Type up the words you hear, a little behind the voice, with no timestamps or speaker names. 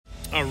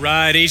All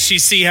right,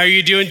 HCC, how are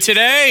you doing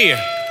today?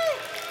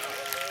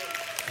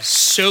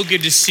 So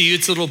good to see you.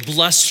 It's a little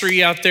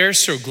blustery out there,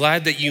 so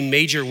glad that you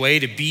made your way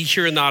to be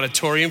here in the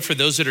auditorium. For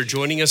those that are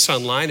joining us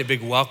online, a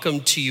big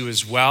welcome to you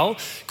as well.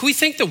 Can we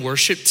thank the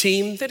worship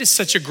team? That is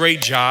such a great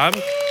job.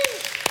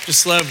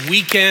 Just love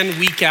week in,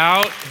 week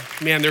out.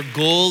 Man, their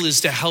goal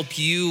is to help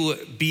you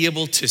be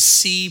able to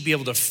see, be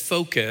able to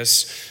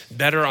focus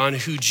better on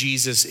who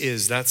Jesus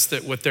is. That's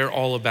what they're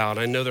all about.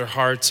 I know their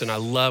hearts and I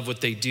love what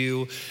they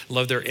do,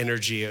 love their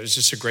energy. It was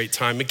just a great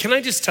time. And can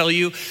I just tell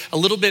you, a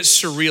little bit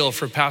surreal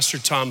for Pastor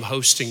Tom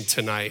hosting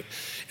tonight.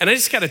 And I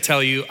just gotta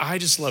tell you, I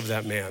just love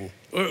that man.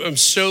 I'm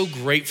so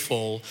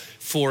grateful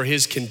for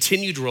his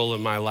continued role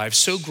in my life,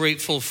 so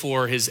grateful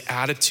for his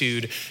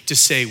attitude to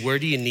say, where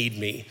do you need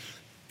me?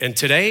 And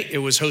today it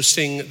was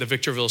hosting the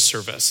Victorville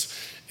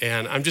service.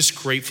 And I'm just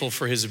grateful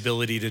for his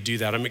ability to do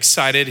that. I'm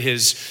excited.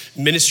 His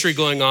ministry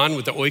going on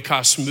with the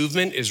Oikos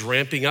movement is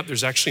ramping up.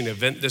 There's actually an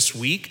event this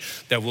week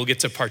that we'll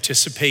get to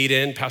participate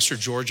in, Pastor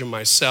George and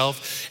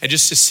myself, and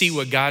just to see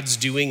what God's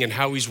doing and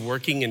how he's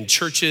working in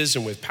churches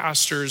and with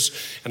pastors.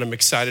 And I'm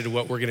excited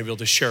what we're gonna be able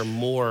to share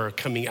more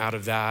coming out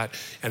of that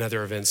and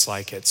other events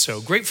like it.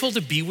 So grateful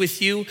to be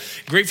with you.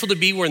 Grateful to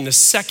be, we're in the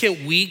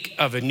second week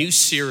of a new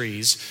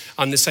series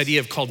on this idea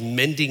of called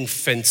Mending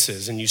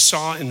Fences. And you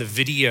saw in the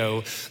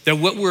video that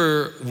what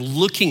we're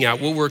looking at,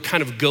 what we're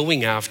kind of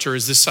going after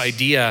is this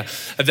idea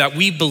that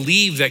we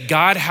believe that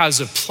God has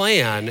a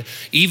plan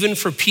even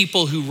for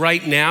people who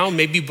right now,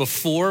 maybe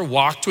before,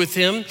 walked with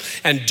him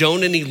and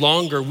don't any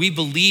longer. We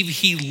believe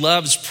he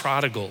loves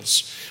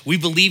prodigals. We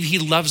believe he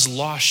loves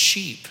lost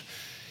sheep.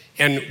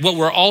 And what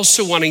we're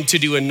also wanting to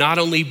do, and not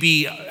only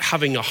be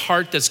having a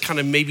heart that's kind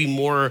of maybe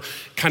more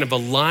kind of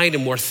aligned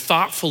and more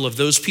thoughtful of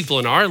those people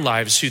in our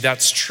lives who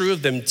that's true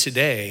of them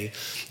today,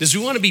 is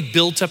we want to be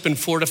built up and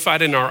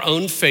fortified in our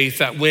own faith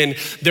that when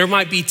there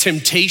might be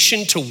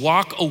temptation to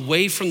walk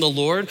away from the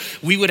Lord,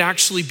 we would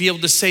actually be able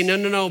to say,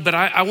 no, but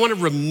I want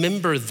to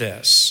remember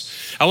this.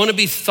 I want to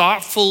be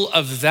thoughtful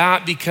of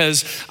that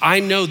because I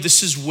know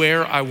this is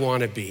where I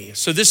want to be.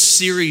 So this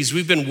series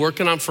we've been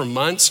working on for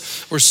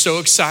months. We're so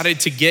excited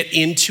to get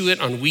into it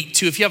on week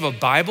 2. If you have a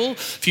Bible,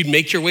 if you'd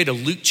make your way to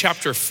Luke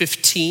chapter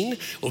 15,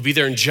 we'll be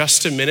there in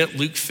just a minute,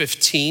 Luke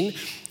 15,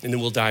 and then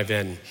we'll dive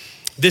in.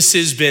 This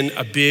has been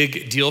a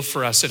big deal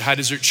for us at High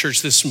Desert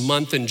Church this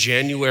month in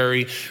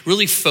January,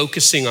 really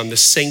focusing on the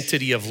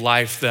sanctity of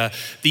life,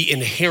 the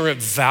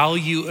inherent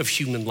value of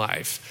human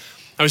life.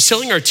 I was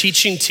telling our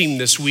teaching team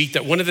this week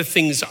that one of the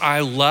things I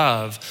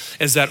love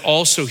is that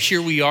also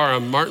here we are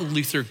on Martin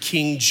Luther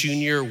King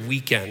Jr.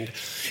 weekend.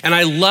 And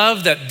I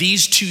love that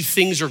these two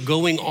things are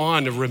going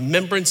on, a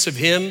remembrance of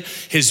him,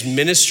 his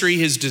ministry,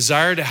 his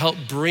desire to help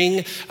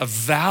bring a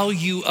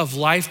value of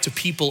life to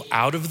people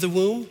out of the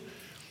womb,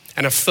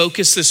 and a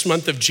focus this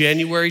month of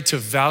January to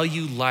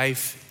value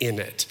life in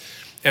it.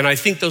 And I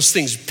think those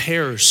things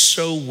pair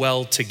so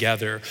well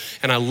together.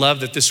 And I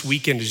love that this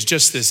weekend is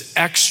just this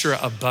extra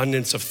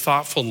abundance of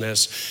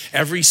thoughtfulness.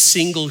 Every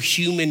single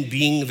human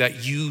being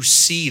that you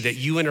see, that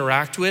you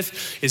interact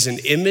with, is an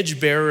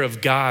image bearer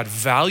of God,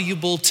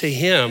 valuable to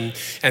him,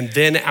 and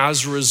then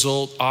as a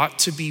result ought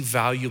to be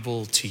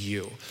valuable to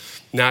you.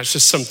 Now, it's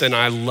just something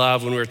I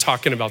love when we were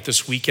talking about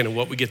this weekend and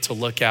what we get to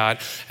look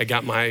at. I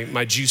got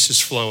my juices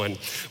flowing.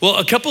 Well,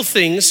 a couple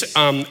things.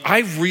 I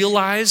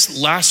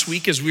realized last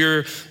week as we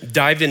were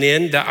diving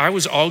in that I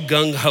was all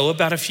gung-ho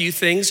about a few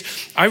things.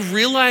 I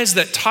realized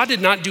that Todd did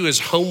not do his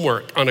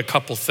homework on a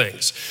couple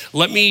things.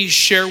 Let me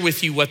share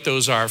with you what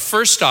those are.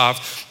 First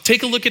off,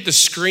 take a look at the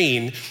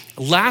screen.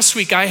 Last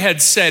week I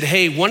had said,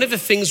 hey, one of the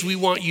things we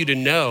want you to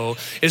know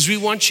is we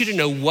want you to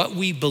know what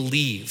we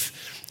believe.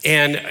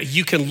 And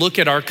you can look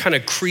at our kind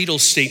of creedal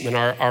statement,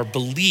 our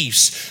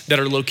beliefs that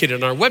are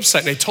located on our website.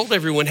 And I told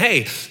everyone,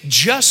 hey,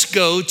 just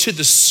go to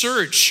the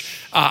search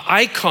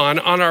icon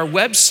on our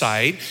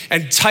website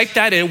and type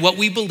that in, what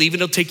we believe,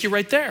 and it'll take you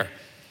right there.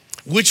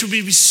 Which would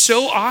be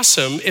so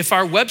awesome if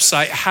our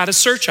website had a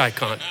search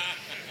icon.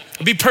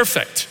 It'd be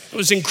perfect. It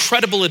was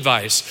incredible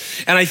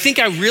advice. And I think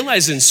I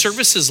realized in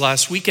services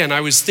last weekend, I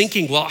was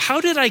thinking, well,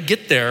 how did I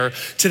get there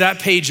to that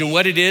page? And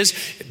what it is,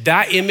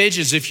 that image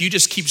is if you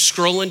just keep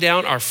scrolling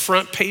down our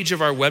front page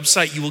of our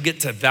website, you will get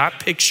to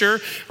that picture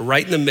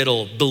right in the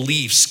middle,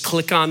 beliefs.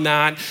 Click on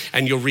that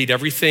and you'll read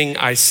everything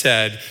I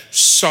said.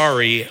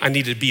 Sorry, I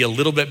need to be a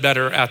little bit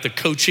better at the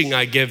coaching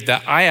I give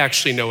that I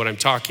actually know what I'm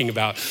talking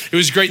about. It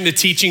was great in the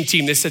teaching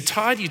team. They said,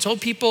 Todd, you told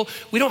people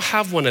we don't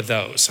have one of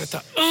those. I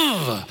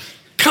thought,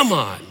 come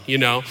on, you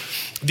know.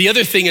 The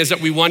other thing is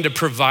that we wanted to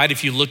provide,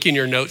 if you look in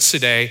your notes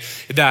today,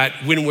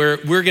 that when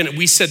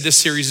we said this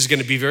series is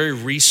gonna be very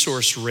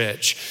resource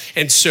rich.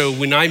 And so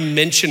when I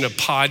mention a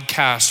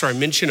podcast or I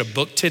mention a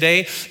book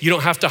today, you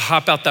don't have to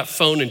hop out that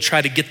phone and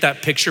try to get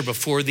that picture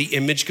before the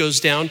image goes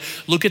down.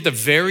 Look at the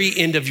very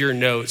end of your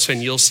notes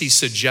and you'll see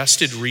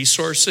suggested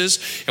resources,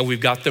 and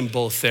we've got them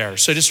both there.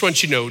 So I just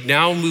want you to know,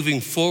 now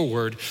moving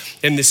forward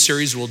in this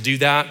series, we'll do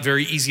that.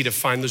 Very easy to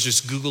find those,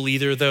 just Google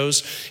either of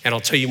those, and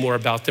I'll tell you more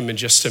about them in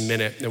just a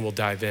minute, and we'll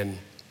dive in.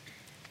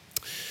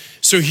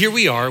 So here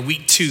we are,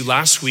 week 2,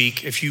 last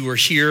week. If you were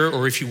here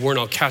or if you weren't,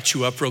 I'll catch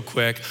you up real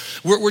quick.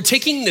 We're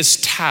taking this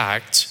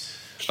tact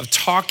of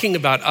talking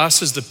about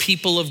us as the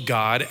people of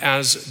God,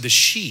 as the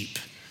sheep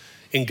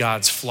in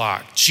God's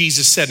flock.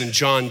 Jesus said in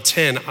John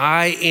 10,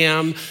 I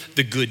am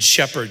the good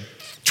shepherd.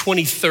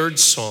 23rd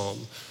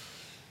Psalm.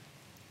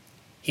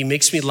 He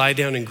makes me lie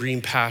down in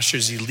green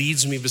pastures. He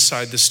leads me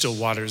beside the still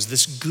waters.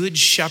 This good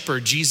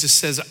shepherd, Jesus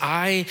says,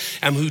 I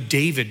am who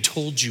David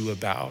told you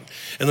about.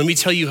 And let me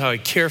tell you how I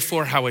care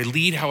for, how I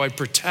lead, how I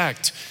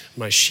protect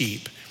my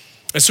sheep.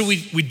 And so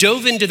we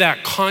dove into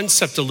that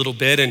concept a little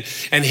bit, and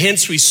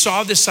hence we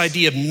saw this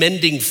idea of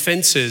mending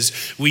fences.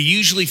 We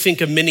usually think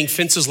of mending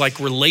fences like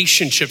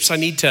relationships. I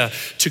need to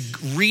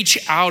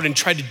reach out and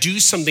try to do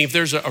something if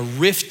there's a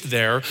rift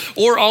there.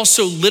 Or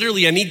also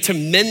literally, I need to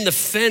mend the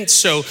fence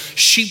so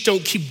sheep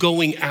don't keep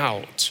going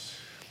out.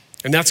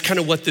 And that's kind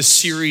of what this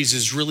series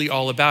is really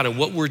all about and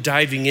what we're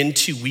diving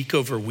into week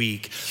over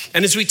week.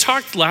 And as we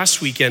talked last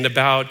weekend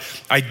about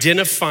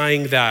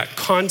identifying that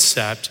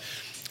concept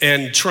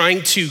and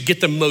trying to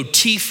get the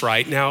motif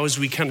right now as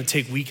we kind of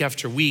take week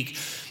after week,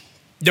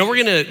 now we're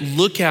gonna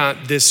look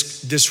at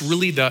this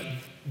really the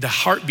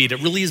heartbeat.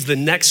 It really is the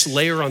next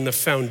layer on the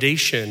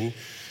foundation.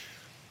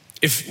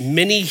 If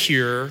many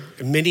here,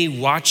 many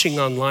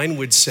watching online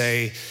would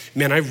say,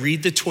 man, I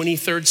read the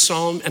 23rd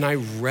Psalm and I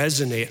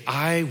resonate.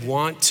 I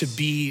want to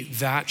be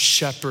that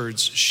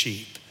shepherd's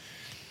sheep.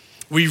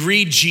 We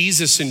read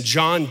Jesus in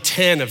John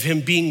 10 of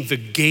him being the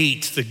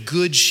gate, the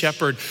good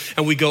shepherd,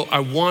 and we go,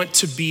 I want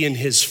to be in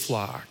his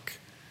flock.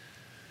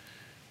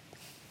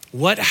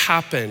 What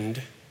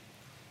happened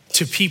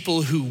to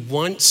people who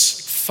once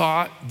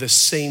thought the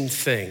same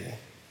thing,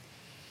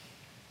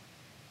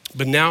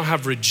 but now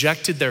have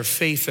rejected their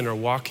faith and are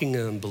walking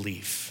in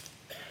unbelief?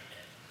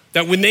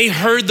 That when they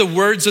heard the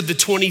words of the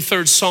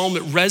 23rd Psalm,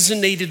 it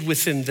resonated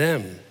within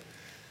them.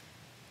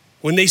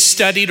 When they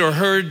studied or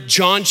heard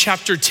John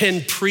chapter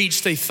 10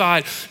 preached, they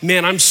thought,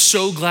 man, I'm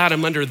so glad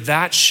I'm under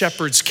that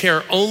shepherd's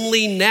care.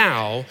 Only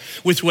now,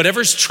 with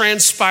whatever's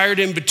transpired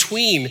in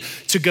between,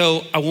 to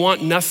go, I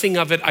want nothing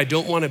of it. I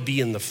don't want to be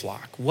in the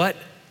flock. What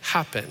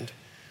happened?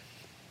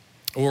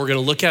 What we're going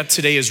to look at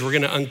today is we're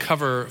going to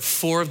uncover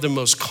 4 of the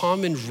most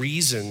common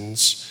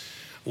reasons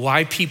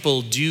why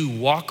people do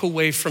walk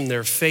away from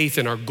their faith.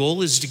 And our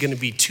goal is going to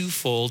be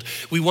twofold.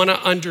 We want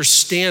to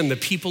understand the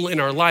people in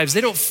our lives. They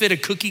don't fit a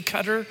cookie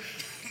cutter.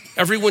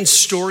 Everyone's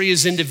story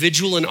is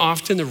individual and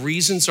often the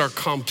reasons are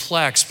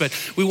complex, but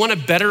we want to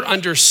better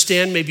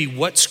understand maybe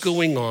what's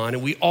going on.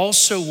 And we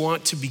also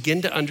want to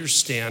begin to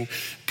understand,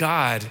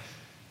 God,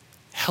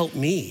 help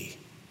me,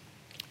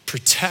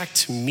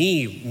 protect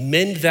me,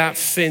 mend that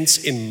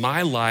fence in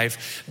my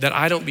life that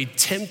I don't be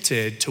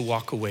tempted to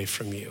walk away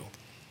from you.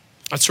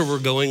 That's where we're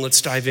going. Let's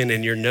dive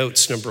in your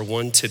notes. Number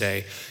 1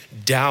 today,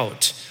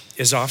 doubt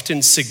is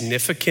often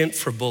significant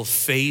for both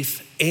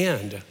faith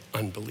and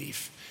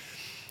unbelief.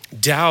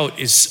 Doubt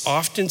is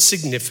often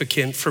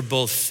significant for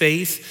both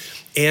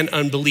faith and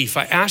unbelief.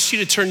 I asked you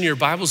to turn your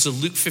Bibles to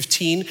Luke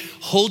 15.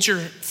 Hold your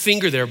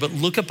finger there, but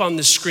look up on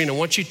the screen. I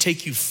want you to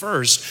take you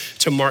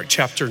first to Mark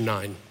chapter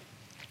 9.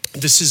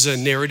 This is a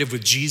narrative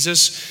with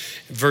Jesus,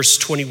 verse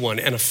 21,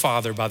 and a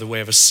father, by the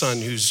way, of a son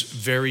who's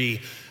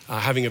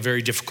having a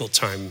very difficult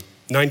time.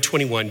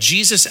 9:21,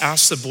 Jesus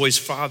asked the boy's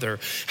father,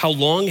 how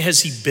long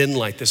has he been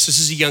like this? This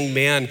is a young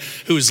man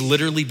who has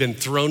literally been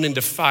thrown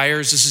into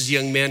fires. This is a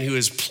young man who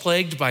is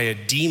plagued by a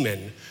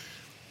demon.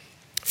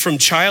 From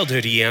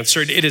childhood, he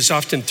answered, it has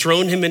often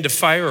thrown him into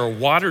fire or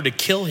water to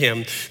kill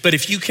him. But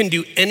if you can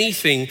do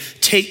anything,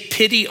 take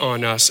pity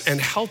on us and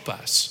help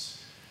us.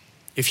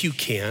 If you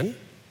can,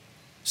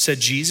 said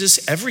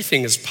Jesus,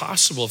 everything is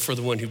possible for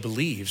the one who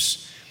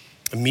believes.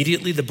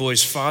 Immediately the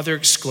boy's father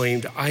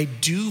exclaimed, I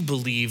do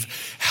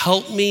believe.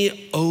 Help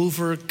me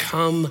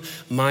overcome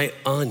my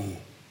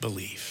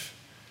unbelief.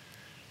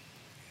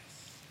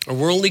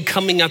 We're only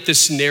coming at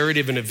this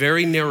narrative in a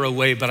very narrow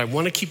way, but I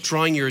want to keep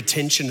drawing your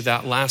attention to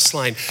that last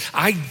line.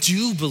 I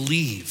do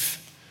believe,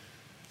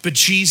 but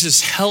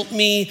Jesus, help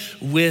me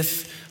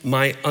with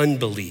my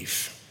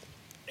unbelief.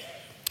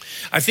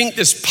 I think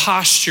this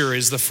posture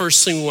is the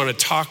first thing we want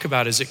to talk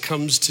about as it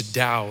comes to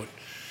doubt,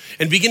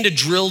 and begin to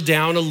drill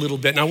down a little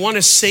bit. And I want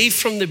to say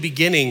from the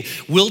beginning,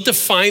 we'll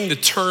define the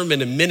term in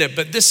a minute,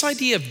 but this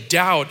idea of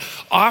doubt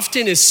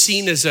often is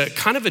seen as a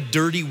kind of a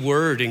dirty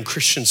word in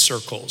Christian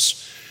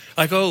circles.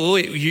 Like, oh,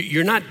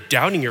 you're not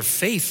doubting your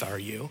faith, are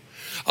you?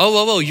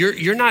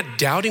 You're not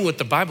doubting what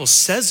the Bible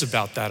says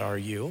about that, are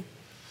you?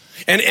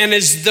 And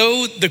as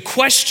though the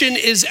question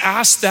is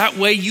asked that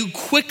way, you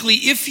quickly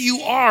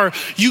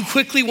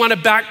want to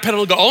backpedal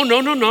and go, oh,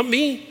 no, not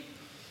me.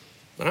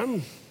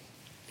 I'm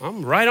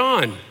right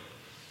on.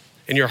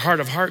 In your heart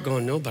of heart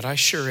going, no, but I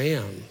sure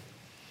am.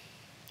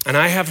 And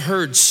I have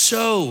heard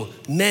so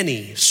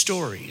many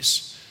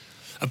stories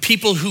of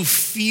people who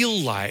feel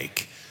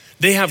like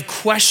they have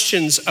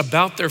questions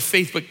about their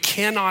faith but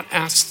cannot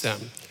ask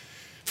them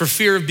for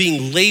fear of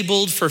being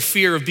labeled, for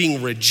fear of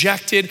being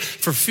rejected,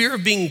 for fear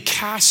of being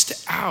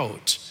cast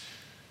out.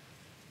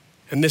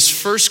 And this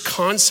first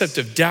concept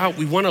of doubt,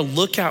 we want to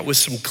look at with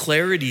some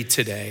clarity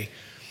today.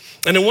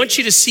 And I want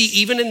you to see,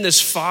 even in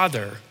this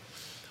father,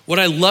 what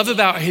I love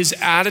about his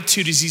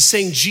attitude is he's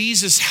saying,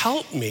 Jesus,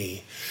 help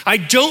me. I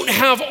don't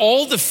have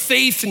all the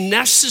faith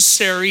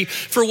necessary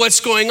for what's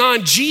going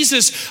on.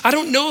 Jesus, I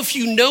don't know if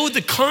you know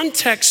the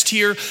context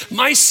here.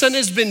 My son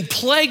has been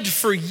plagued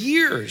for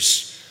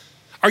years.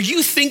 Are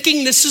you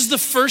thinking this is the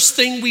first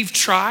thing we've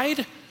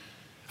tried?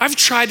 I've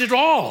tried it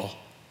all.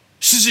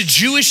 This is a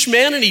Jewish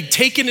man, and he'd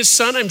taken his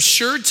son, I'm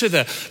sure, to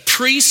the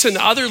priests and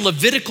other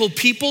Levitical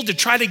people to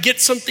try to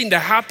get something to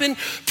happen,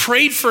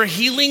 prayed for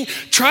healing,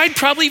 tried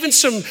probably even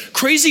some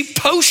crazy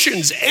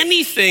potions,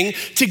 anything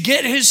to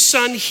get his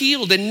son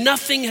healed, and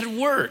nothing had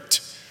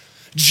worked.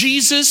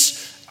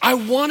 Jesus, I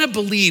want to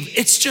believe.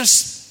 It's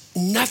just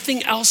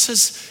nothing else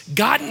has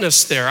gotten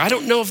us there. I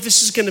don't know if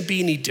this is going to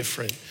be any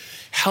different.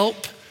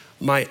 Help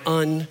my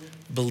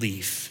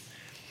unbelief.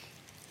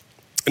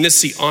 And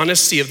it's the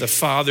honesty of the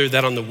Father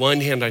that on the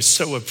one hand I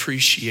so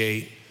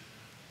appreciate.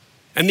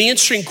 And the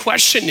interesting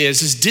question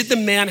is did the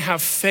man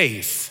have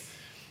faith?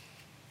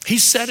 He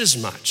said as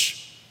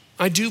much.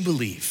 I do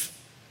believe.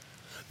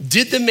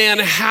 Did the man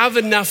have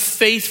enough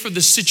faith for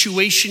the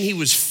situation he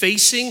was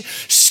facing,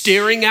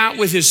 staring at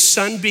with his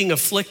son being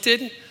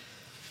afflicted?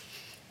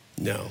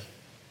 No.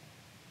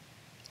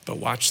 But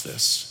watch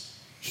this.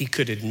 He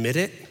could admit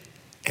it,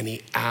 and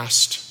he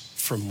asked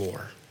for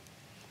more.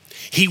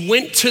 He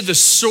went to the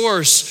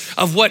source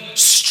of what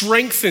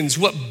strengthens,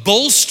 what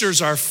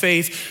bolsters our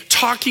faith,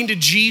 talking to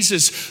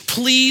Jesus,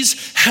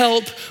 please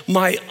help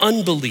my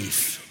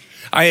unbelief.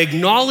 I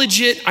acknowledge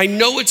it. I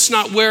know it's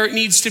not where it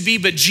needs to be,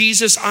 but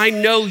Jesus, I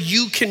know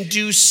you can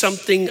do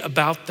something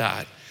about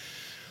that.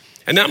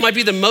 And that might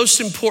be the most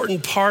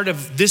important part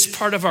of this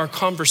part of our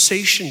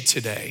conversation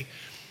today,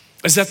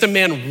 is that the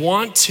man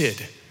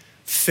wanted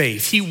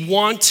faith. He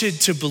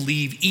wanted to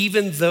believe,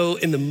 even though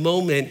in the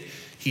moment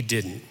he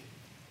didn't.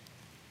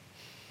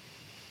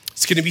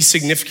 It's going to be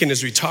significant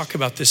as we talk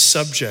about this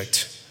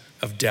subject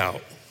of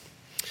doubt.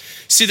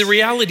 See, the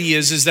reality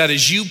is that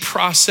as you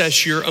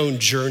process your own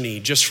journey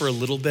just for a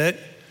little bit,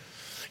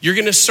 you're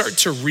going to start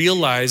to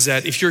realize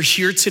that if you're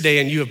here today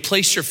and you have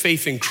placed your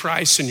faith in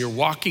Christ and you're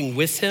walking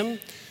with him,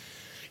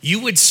 you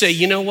would say,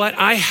 you know what?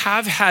 I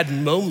have had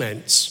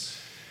moments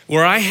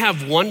where I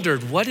have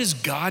wondered, what is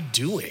God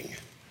doing?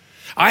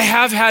 I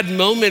have had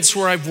moments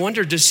where I've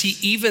wondered, does he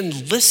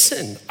even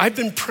listen? I've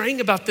been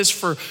praying about this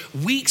for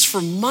weeks,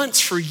 for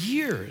months, for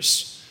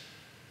years.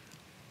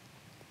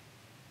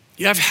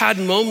 Yeah, I've had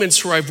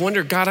moments where I've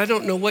wondered, God, I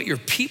don't know what your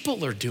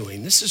people are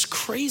doing. This is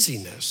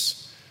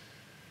craziness.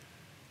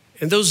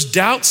 And those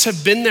doubts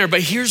have been there,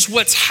 but here's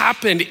what's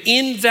happened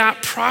in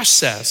that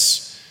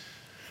process.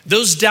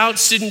 Those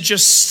doubts didn't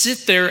just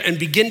sit there and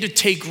begin to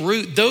take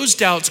root. Those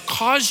doubts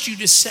caused you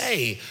to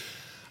say,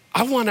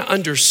 I want to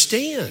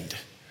understand.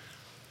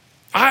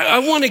 I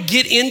want to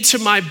get into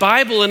my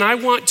Bible and I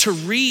want to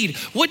read.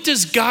 What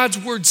does God's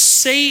word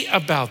say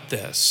about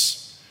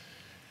this?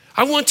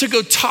 I want to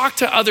go talk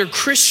to other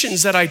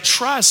Christians that I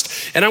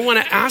trust, and I want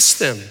to ask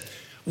them,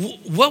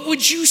 what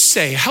would you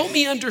say? Help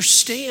me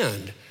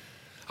understand.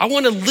 I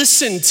want to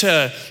listen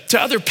to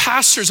other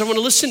pastors. I want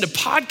to listen to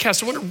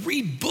podcasts. I want to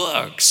read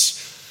books.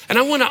 And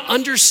I want to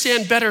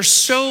understand better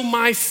so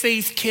my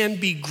faith can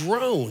be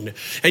grown.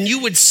 And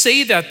you would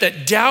say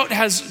that doubt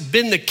has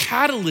been the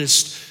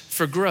catalyst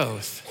for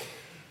growth.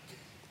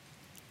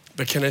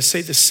 But can I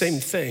say the same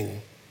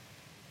thing?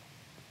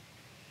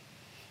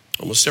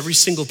 Almost every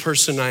single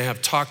person I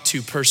have talked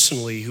to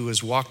personally who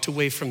has walked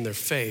away from their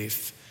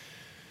faith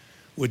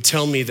would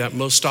tell me that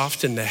most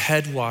often the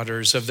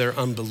headwaters of their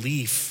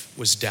unbelief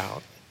was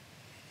doubt.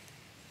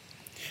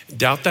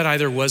 Doubt that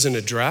either wasn't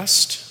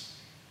addressed,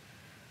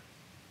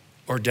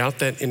 or doubt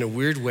that in a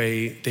weird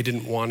way they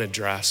didn't want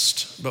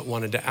addressed, but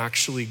wanted to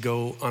actually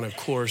go on a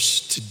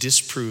course to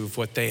disprove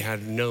what they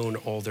had known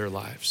all their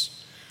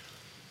lives.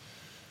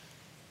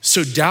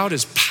 So doubt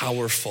is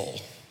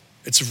powerful.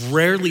 It's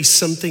rarely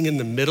something in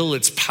the middle.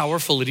 It's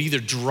powerful. It either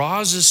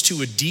draws us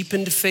to a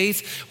deepened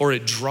faith or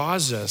it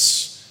draws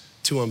us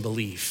to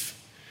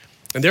unbelief.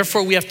 And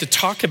therefore we have to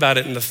talk about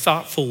it in a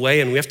thoughtful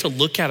way, and we have to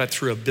look at it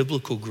through a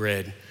biblical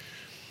grid.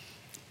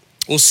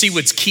 We'll see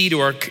what's key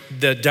to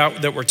the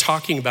doubt that we're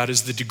talking about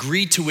is the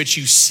degree to which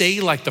you say,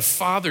 like the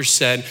Father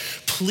said,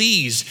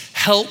 please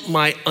help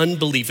my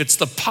unbelief. It's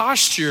the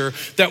posture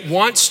that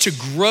wants to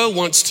grow,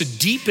 wants to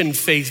deepen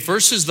faith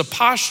versus the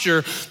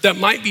posture that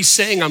might be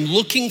saying, I'm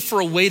looking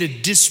for a way to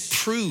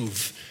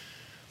disprove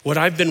what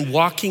I've been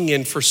walking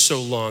in for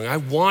so long. I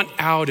want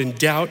out, and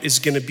doubt is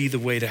going to be the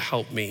way to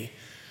help me.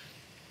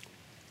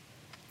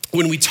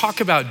 When we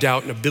talk about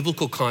doubt in a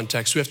biblical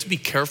context, we have to be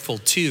careful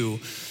too,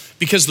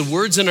 because the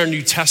words in our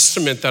New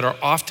Testament that are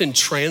often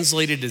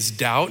translated as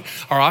doubt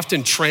are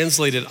often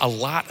translated a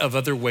lot of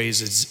other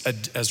ways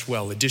as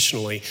well,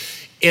 additionally.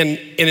 And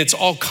it's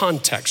all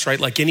context, right?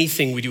 Like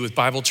anything we do with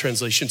Bible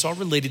translation, it's all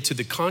related to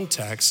the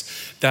context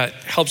that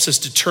helps us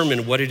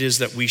determine what it is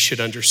that we should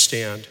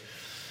understand.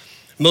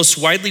 most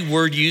widely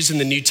word used in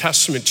the New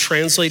Testament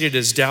translated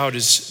as doubt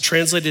is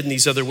translated in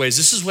these other ways.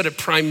 This is what it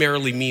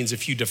primarily means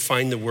if you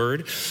define the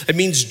word. It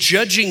means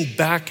judging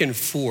back and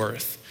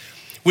forth,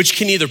 which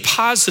can either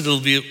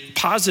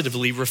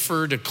positively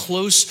refer to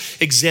close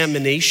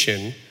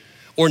examination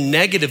or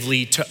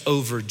negatively to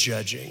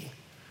overjudging.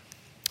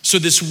 So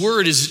this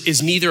word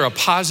is neither a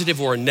positive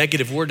or a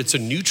negative word. It's a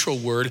neutral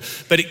word,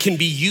 but it can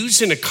be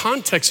used in a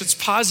context that's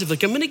positive.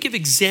 Like, I'm going to give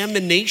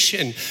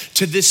examination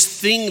to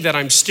this thing that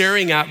I'm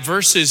staring at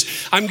versus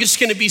I'm just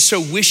going to be so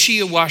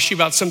wishy-washy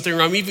about something,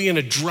 or I'm even going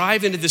to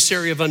drive into this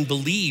area of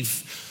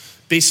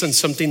unbelief based on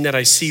something that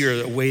I see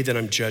or the way that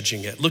I'm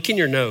judging it. Look in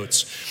your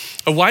notes.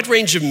 A wide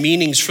range of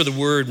meanings for the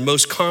word,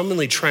 most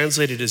commonly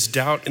translated as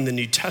doubt in the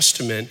New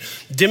Testament,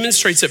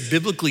 demonstrates that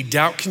biblically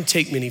doubt can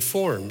take many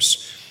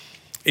forms.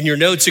 In your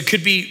notes, it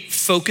could be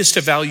focused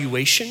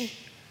evaluation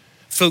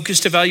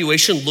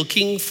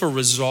looking for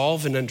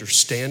resolve and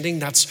understanding.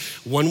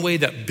 That's one way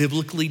that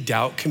biblically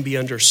doubt can be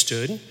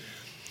understood.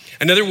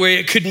 Another way,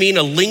 it could mean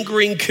a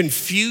lingering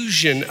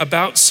confusion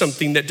about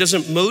something that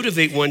doesn't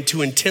motivate one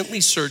to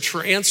intently search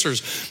for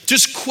answers.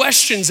 Just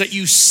questions that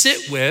you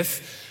sit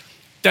with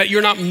that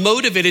you're not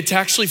motivated to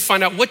actually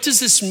find out, what does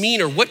this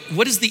mean, or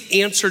what is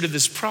the answer to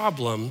this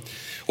problem?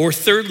 Or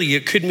thirdly,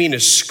 it could mean a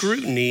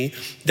scrutiny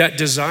that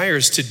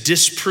desires to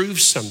disprove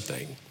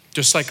something.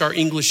 Just like our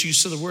English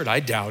use of the word,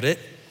 I doubt it.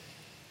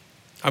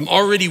 I'm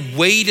already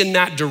weighed in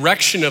that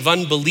direction of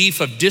unbelief,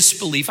 of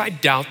disbelief. I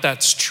doubt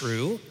that's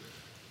true.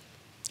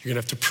 You're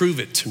gonna have to prove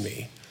it to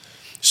me.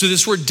 So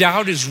this word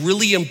doubt is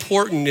really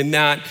important in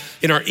that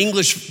in our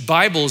English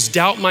Bibles,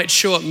 doubt might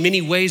show up many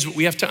ways, but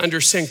we have to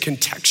understand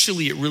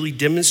contextually it really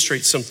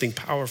demonstrates something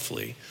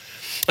powerfully.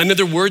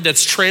 Another word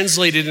that's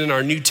translated in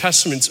our New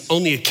Testaments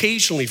only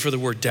occasionally for the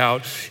word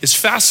doubt is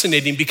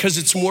fascinating because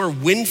it's more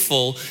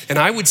winful, and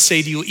I would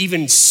say to you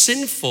even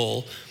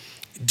sinful,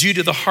 due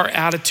to the heart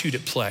attitude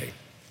at play.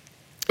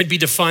 It'd be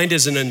defined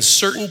as an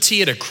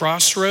uncertainty at a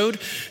crossroad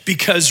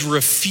because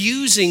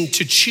refusing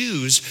to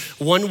choose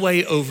one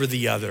way over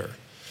the other.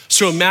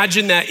 So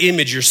imagine that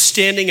image. You're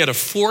standing at a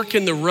fork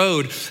in the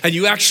road and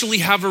you actually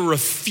have a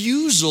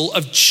refusal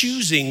of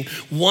choosing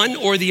one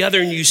or the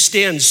other, and you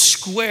stand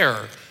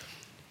square,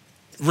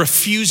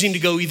 refusing to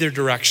go either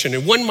direction.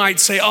 And one might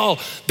say, oh,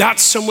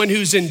 that's someone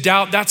who's in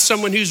doubt. That's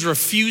someone who's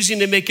refusing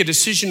to make a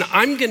decision.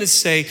 I'm gonna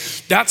say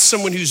that's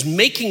someone who's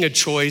making a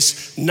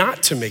choice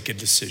not to make a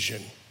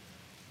decision.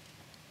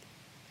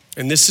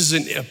 And this is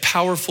a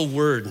powerful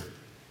word.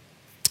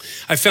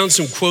 I found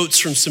some quotes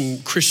from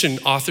some Christian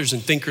authors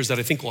and thinkers that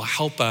I think will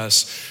help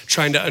us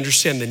trying to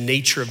understand the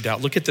nature of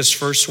doubt. Look at this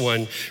first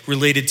one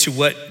related to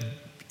what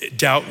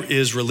doubt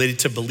is related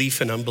to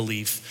belief and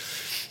unbelief.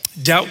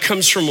 Doubt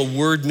comes from a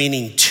word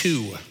meaning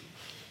to,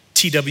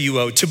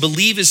 T-W-O. To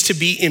believe is to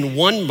be in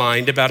one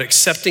mind about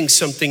accepting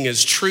something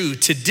as true.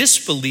 To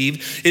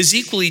disbelieve is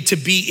equally to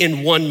be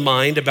in one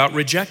mind about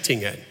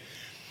rejecting it.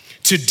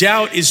 To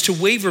doubt is to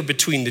waver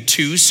between the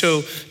two,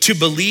 so to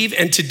believe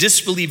and to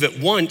disbelieve at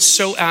once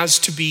so as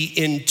to be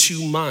in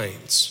two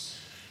minds.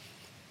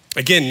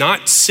 Again,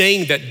 not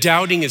saying that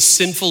doubting is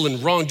sinful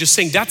and wrong, just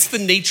saying that's the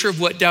nature of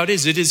what doubt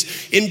is. It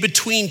is in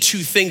between two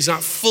things,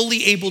 not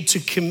fully able to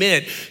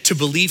commit to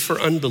belief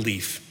or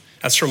unbelief.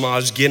 That's from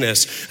Os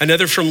Guinness.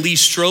 Another from Lee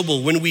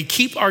Strobel. When we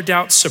keep our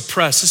doubts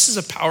suppressed, this is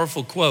a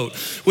powerful quote.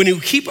 When we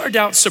keep our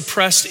doubts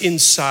suppressed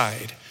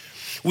inside,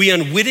 we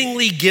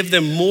unwittingly give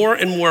them more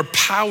and more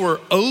power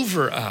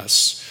over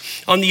us.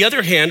 On the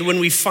other hand, when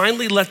we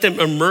finally let them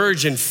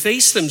emerge and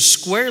face them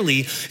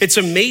squarely, it's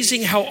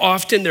amazing how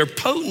often their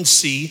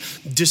potency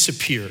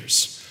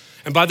disappears.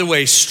 And by the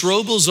way,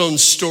 Strobel's own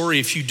story,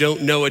 if you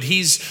don't know it,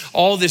 he's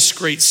all this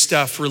great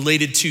stuff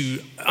related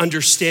to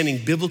understanding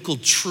biblical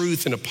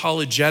truth and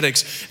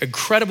apologetics.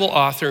 Incredible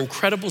author,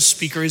 incredible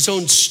speaker. His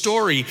own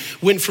story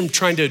went from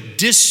trying to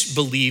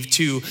disbelieve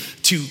to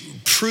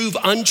prove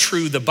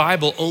untrue the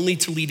Bible only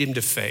to lead him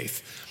to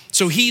faith.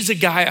 So he's a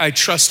guy I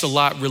trust a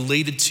lot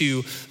related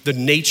to the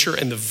nature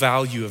and the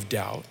value of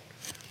doubt.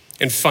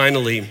 And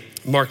finally,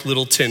 Mark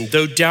Littleton,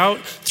 through doubt,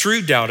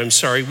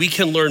 we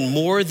can learn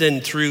more than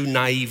through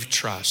naive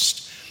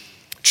trust.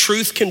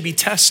 Truth can be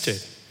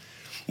tested.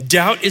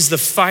 Doubt is the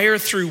fire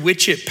through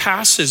which it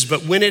passes,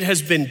 but when it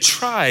has been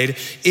tried,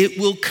 it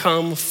will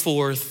come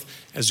forth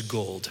as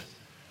gold.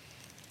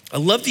 I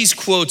love these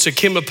quotes. I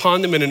came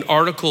upon them in an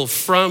article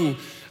from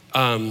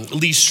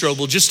Lee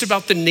Strobel, just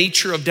about the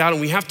nature of doubt. And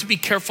we have to be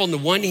careful on the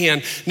one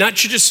hand, not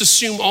to just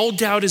assume all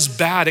doubt is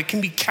bad. It can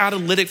be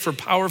catalytic for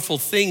powerful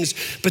things,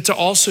 but to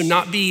also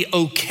not be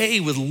okay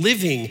with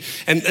living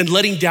and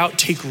letting doubt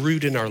take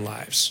root in our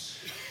lives.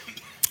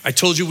 I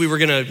told you we were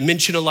gonna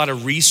mention a lot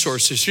of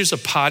resources. Here's a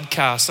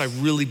podcast I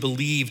really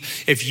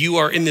believe if you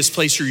are in this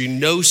place or you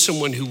know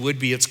someone who would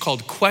be, it's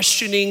called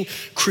Questioning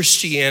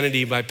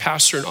Christianity by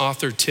pastor and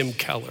author Tim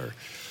Keller.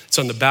 It's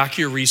on the back of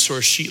your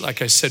resource sheet,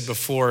 like I said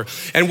before.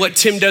 And what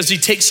Tim does, he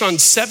takes on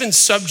 7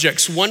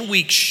 subjects, one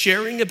week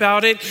sharing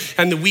about it,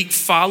 and the week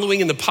following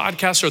in the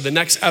podcast or the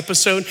next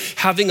episode,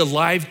 having a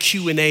live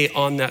Q&A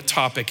on that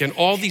topic. And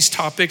all these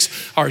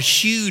topics are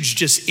huge,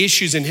 just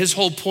issues. And his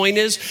whole point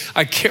is,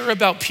 I care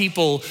about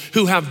people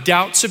who have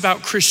doubts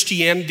about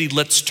Christianity.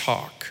 Let's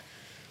talk.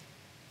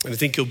 And I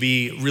think you'll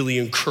be really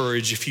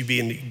encouraged if you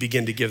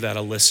begin to give that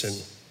a listen.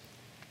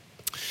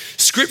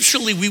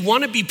 Scripturally, we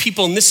want to be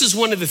people, and this is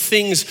one of the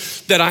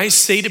things that I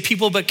say to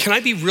people, but can I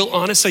be real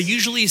honest? I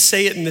usually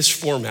say it in this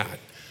format.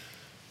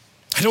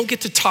 I don't get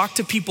to talk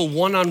to people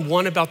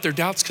one-on-one about their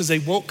doubts because they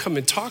won't come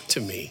and talk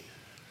to me.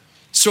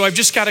 So I've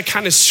just got to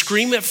kind of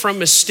scream it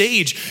from a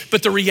stage.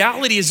 But the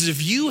reality is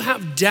if you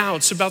have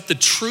doubts about the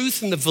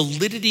truth and the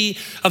validity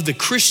of the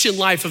Christian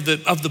life, of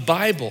the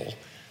Bible,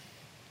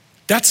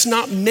 that's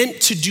not meant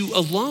to do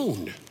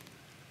alone.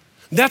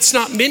 That's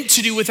not meant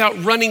to do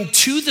without running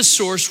to the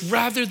source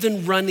rather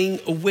than running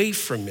away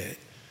from it.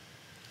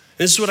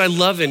 This is what I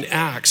love in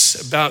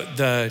Acts about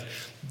the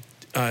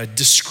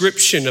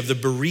description of the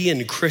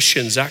Berean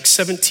Christians, Acts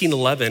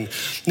 17:11.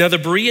 Now the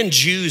Berean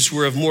Jews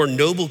were of more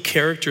noble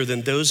character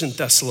than those in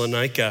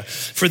Thessalonica,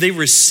 for they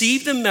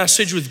received the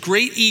message with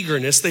great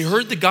eagerness. They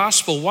heard the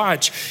gospel,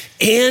 watch,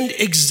 and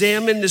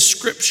examined the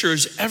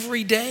scriptures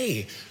every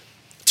day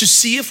to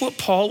see if what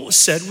Paul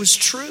said was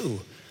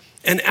true.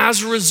 And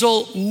as a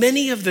result,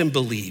 many of them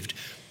believed,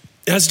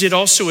 as did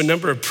also a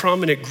number of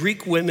prominent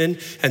Greek women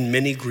and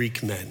many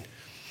Greek men.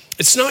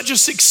 It's not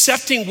just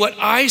accepting what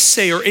I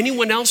say or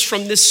anyone else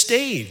from this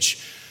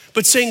stage,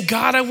 but saying,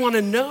 God, I want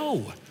to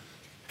know.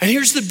 And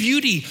here's the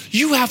beauty.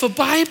 You have a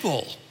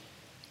Bible.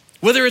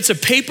 Whether it's a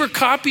paper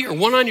copy or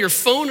one on your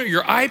phone or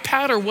your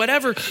iPad or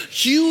whatever,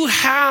 you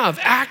have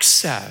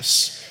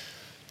access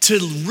to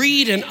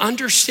read and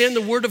understand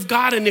the Word of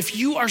God. And if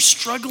you are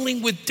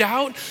struggling with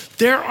doubt,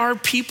 there are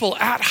people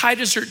at High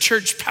Desert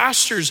Church,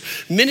 pastors,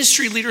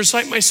 ministry leaders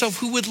like myself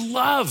who would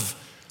love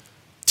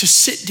to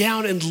sit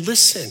down and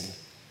listen,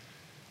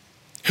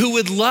 who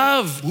would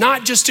love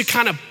not just to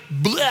kind of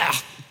blah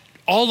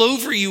all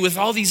over you with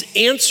all these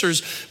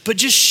answers, but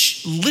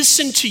just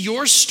listen to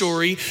your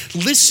story,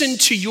 listen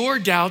to your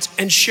doubts,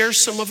 and share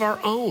some of our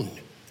own.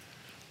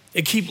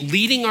 And keep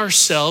leading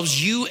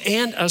ourselves, you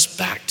and us,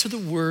 back to the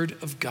Word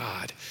of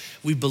God.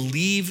 We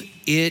believe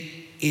it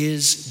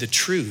is the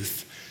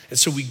truth. And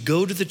so we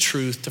go to the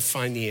truth to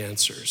find the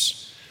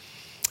answers.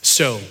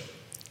 So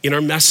in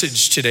our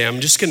message today,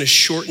 I'm just gonna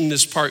shorten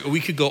this part.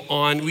 We could go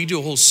on, we do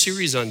a whole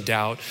series on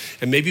doubt,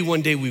 and maybe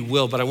one day we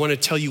will, but I wanna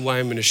tell you why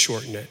I'm gonna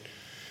shorten it.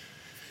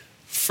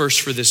 First,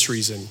 for this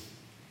reason.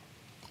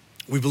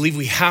 We believe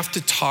we have to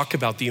talk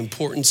about the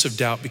importance of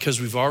doubt because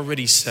we've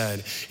already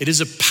said it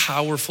is a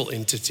powerful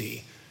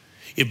entity.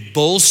 It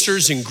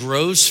bolsters and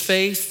grows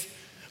faith,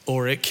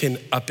 or it can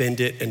upend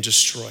it and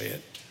destroy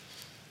it.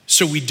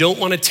 So we don't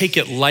want to take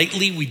it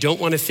lightly. We don't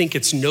want to think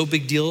it's no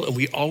big deal. And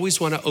we always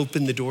want to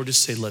open the door to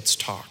say, let's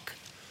talk.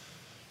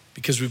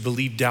 Because we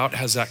believe doubt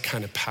has that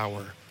kind of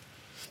power.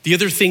 The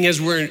other thing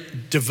is we're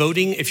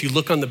devoting, if you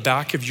look on the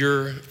back of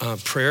your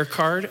prayer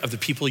card of the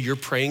people you're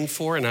praying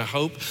for, and I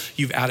hope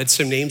you've added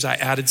some names. I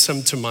added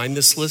some to mine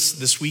this list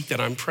this week that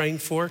I'm praying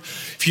for.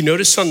 If you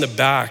notice on the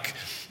back,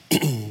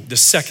 the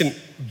second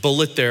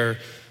bullet there,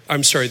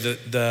 where's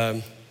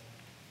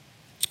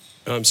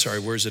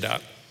it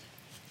at?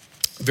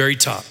 Very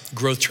top,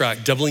 growth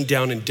track, doubling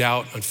down in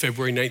doubt on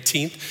February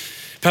 19th.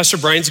 Pastor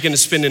Brian's gonna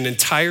spend an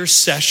entire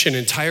session,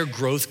 entire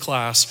growth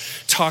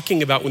class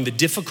talking about when the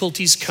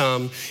difficulties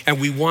come and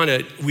we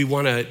wanna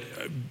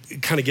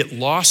kind of get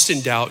lost in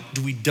doubt,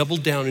 do we double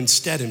down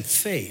instead in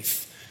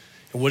faith?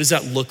 And what does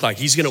that look like?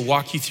 He's gonna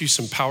walk you through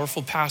some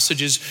powerful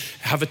passages,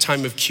 have a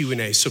time of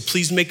Q&A. So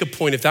please make a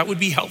point. If that would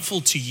be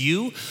helpful to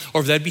you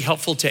or if that'd be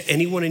helpful to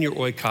anyone in your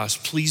oikos,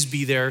 please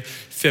be there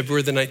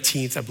February the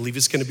 19th. I believe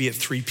it's gonna be at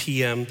 3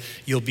 p.m.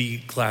 You'll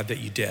be glad that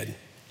you did.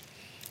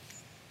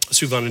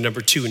 Let's move on to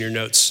number 2 in your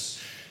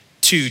notes.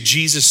 2,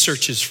 Jesus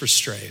searches for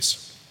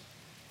strays.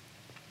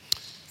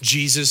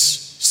 Jesus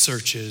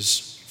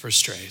searches for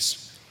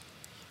strays.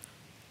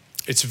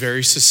 It's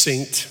very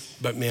succinct,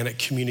 but man, it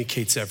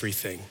communicates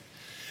everything.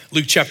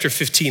 Luke chapter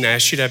 15, I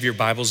asked you to have your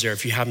Bibles there.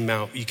 If you have them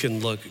out, you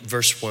can look,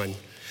 verse 1.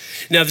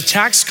 Now the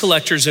tax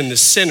collectors and the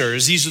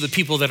sinners, these are the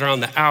people that are on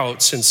the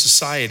outs in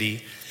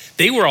society,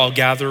 they were all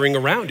gathering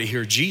around to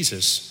hear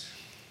Jesus.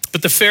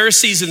 But the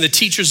Pharisees and the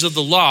teachers of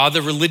the law,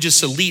 the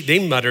religious elite,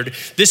 they muttered,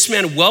 this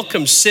man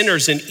welcomes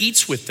sinners and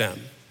eats with them.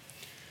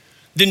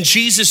 Then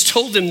Jesus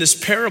told them this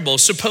parable.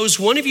 Suppose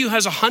one of you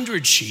has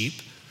 100 sheep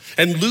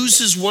and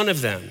loses one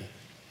of them.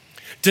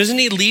 Doesn't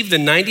he leave the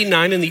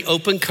 99 in the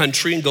open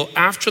country and go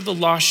after the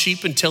lost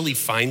sheep until he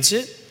finds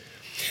it?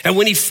 And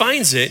when he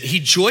finds it, he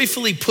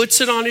joyfully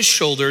puts it on his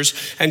shoulders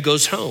and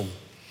goes home.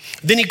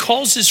 Then he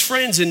calls his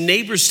friends and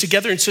neighbors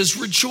together and says,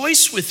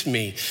 rejoice with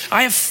me.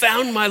 I have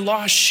found my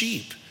lost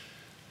sheep.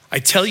 I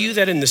tell you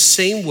that in the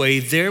same way,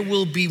 there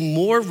will be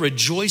more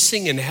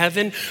rejoicing in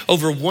heaven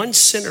over one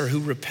sinner who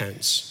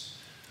repents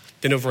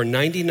than over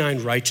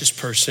 99 righteous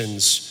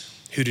persons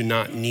who do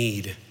not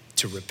need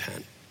to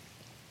repent.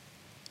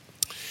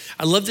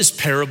 I love this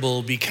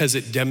parable because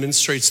it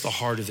demonstrates the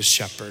heart of the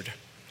shepherd.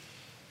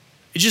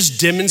 It just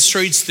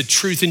demonstrates the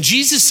truth. And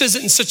Jesus says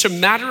it in such a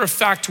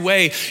matter-of-fact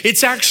way,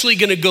 it's actually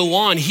gonna go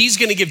on. He's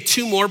gonna give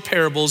two more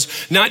parables,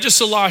 not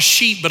just a lost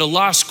sheep, but a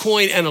lost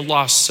coin and a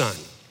lost son.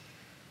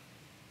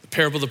 The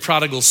parable of the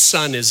prodigal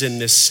son is in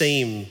this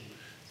same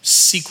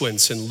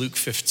sequence in Luke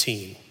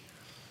 15.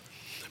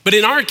 But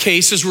in our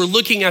case, as we're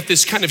looking at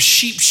this kind of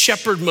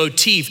sheep-shepherd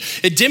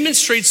motif, it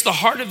demonstrates the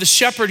heart of the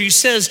shepherd who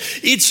says,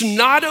 it's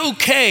not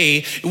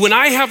okay when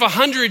I have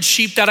 100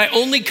 sheep that I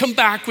only come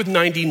back with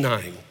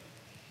 99.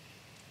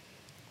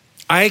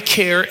 I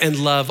care and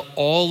love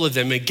all of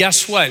them. And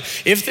guess what?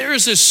 If there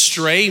is a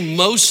stray,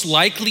 most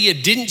likely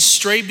it didn't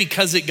stray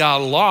because it got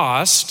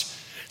lost.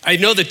 I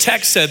know the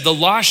text said the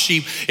lost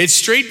sheep, it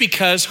strayed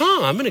because,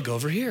 I'm gonna go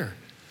over here.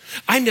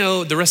 I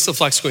know the rest of the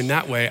flock's going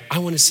that way. I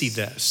wanna see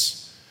this.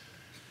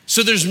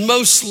 So there's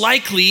most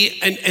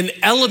likely an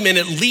element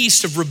at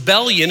least of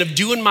rebellion, of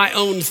doing my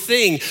own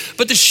thing.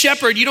 But the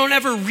shepherd, you don't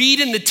ever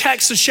read in the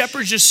text, the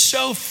shepherd's just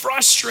so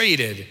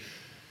frustrated.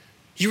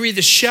 You read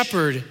the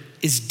shepherd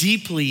is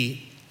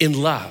deeply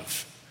in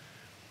love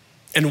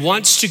and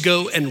wants to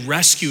go and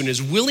rescue and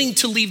is willing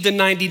to leave the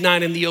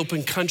 99 in the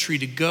open country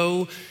to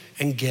go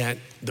and get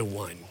the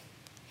one.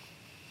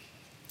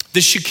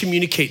 This should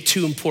communicate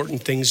two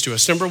important things to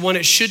us. Number one,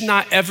 it should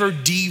not ever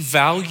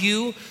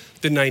devalue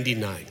the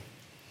 99.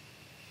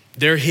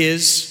 They're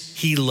his,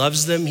 he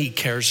loves them, he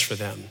cares for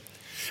them.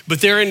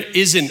 But there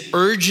is an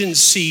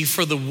urgency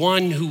for the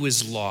one who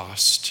is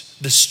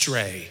lost, the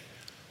stray.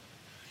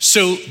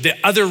 So the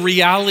other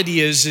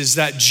reality is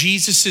that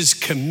Jesus's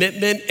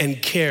commitment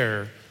and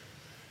care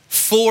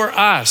for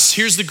us.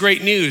 Here's the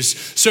great news.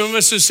 Some of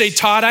us would say,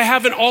 Todd, I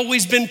haven't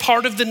always been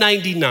part of the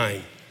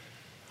 99.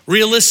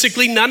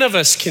 Realistically, none of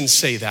us can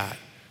say that.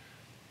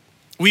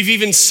 We've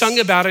even sung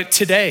about it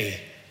today.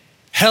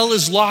 Hell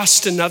has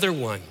lost another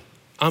one.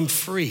 I'm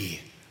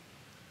free.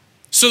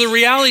 So the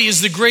reality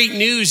is, the great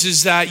news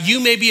is that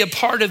you may be a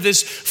part of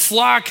this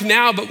flock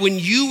now, but when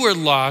you were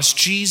lost,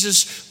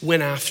 Jesus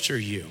went after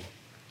you.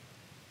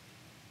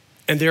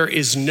 And there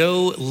is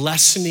no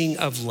lessening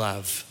of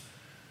love.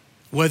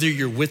 Whether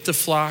you're with the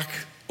flock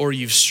or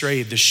you've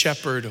strayed, the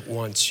shepherd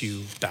wants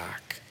you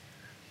back.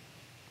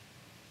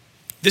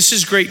 This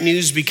is great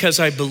news because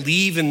I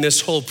believe in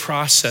this whole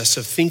process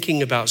of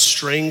thinking about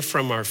straying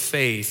from our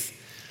faith.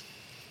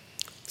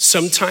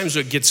 Sometimes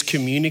what gets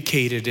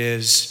communicated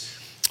is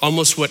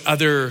almost what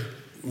other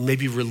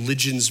maybe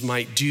religions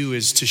might do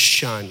is to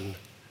shun.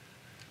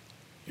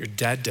 You're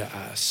dead to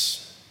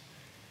us.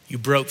 You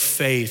broke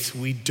faith.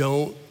 We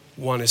don't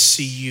want to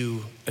see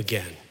you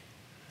again.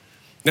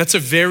 That's a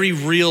very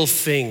real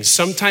thing.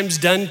 Sometimes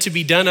done to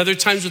be done, other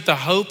times with the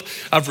hope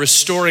of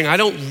restoring. I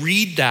don't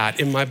read that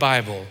in my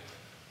Bible.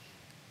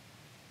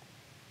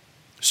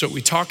 So what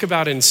we talk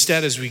about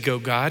instead as we go,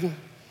 God,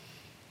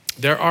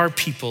 there are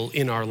people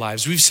in our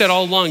lives. We've said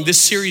all along, this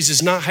series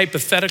is not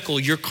hypothetical.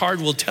 Your card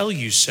will tell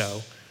you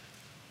so.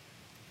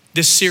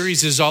 This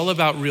series is all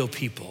about real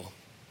people.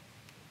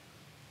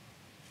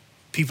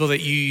 People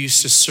that you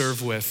used to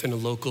serve with in a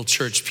local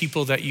church,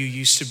 people that you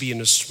used to be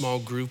in a small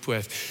group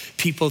with,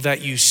 people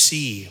that you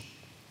see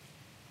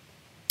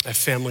at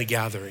family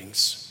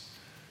gatherings,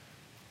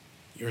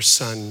 your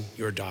son,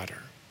 your daughter.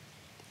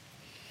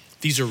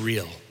 These are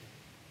real.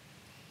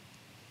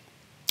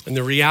 And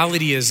the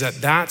reality is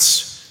that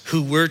that's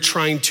who we're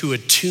trying to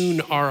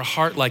attune our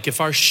heart like. If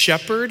our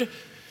shepherd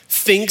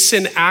thinks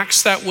and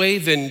acts that way,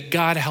 then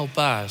God help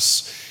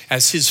us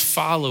as his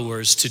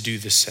followers to do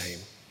the same.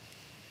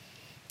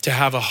 To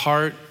have a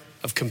heart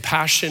of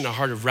compassion, a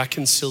heart of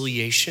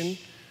reconciliation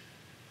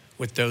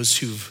with those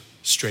who've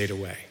strayed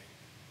away.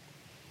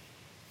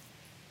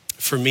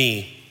 For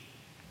me,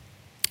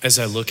 as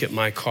I look at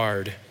my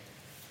card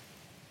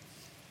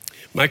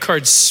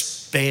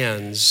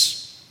spans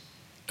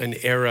an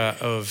era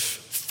of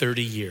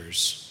 30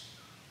 years.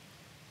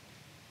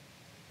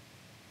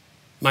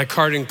 My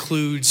card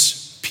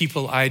includes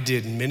people I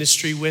did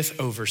ministry with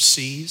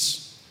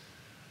overseas.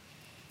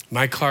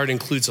 My card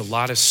includes a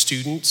lot of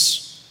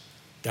students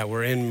that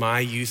were in my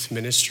youth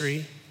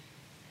ministry.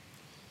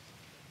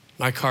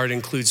 My card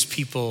includes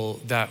people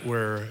that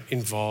were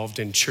involved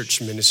in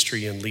church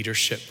ministry and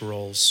leadership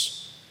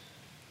roles.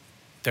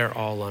 They're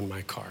all on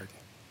my card.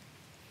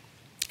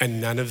 And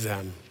none of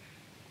them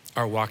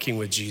are walking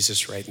with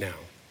Jesus right now.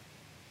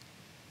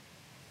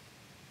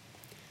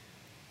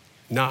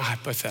 Not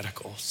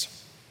hypotheticals,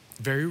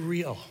 very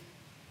real.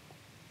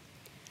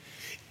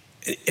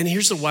 And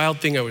here's the wild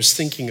thing I was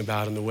thinking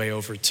about on the way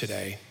over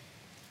today.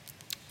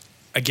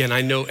 Again,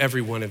 I know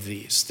every one of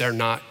these. They're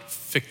not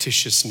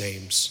fictitious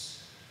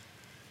names.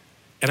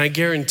 And I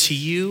guarantee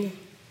you,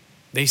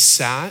 they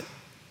sat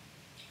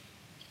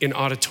in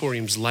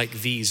auditoriums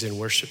like these in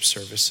worship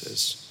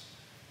services.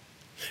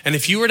 And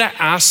if you were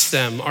to ask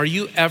them, are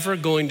you ever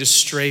going to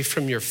stray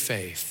from your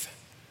faith?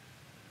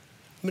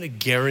 I'm gonna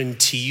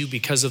guarantee you,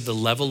 because of the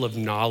level of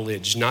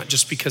knowledge, not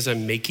just because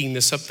I'm making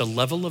this up, the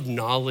level of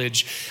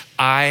knowledge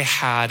I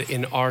had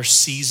in our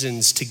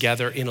seasons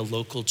together in a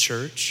local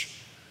church,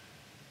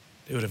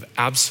 they would have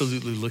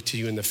absolutely looked at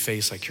you in the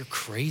face like you're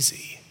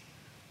crazy.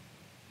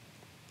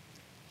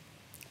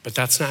 But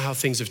that's not how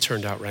things have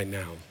turned out right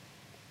now.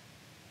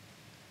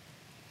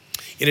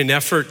 In an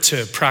effort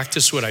to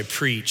practice what I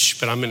preach,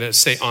 but I'm gonna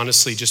say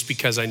honestly, just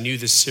because I knew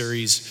this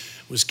series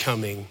was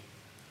coming,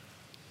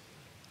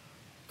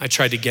 I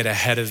tried to get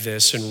ahead of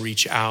this and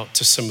reach out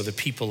to some of the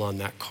people on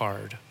that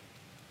card.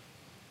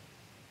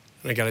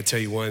 And I gotta tell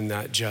you one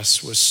that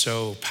just was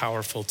so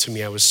powerful to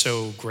me. I was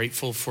so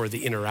grateful for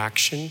the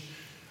interaction,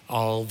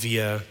 all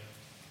via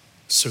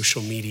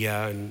social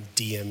media and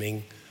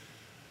DMing.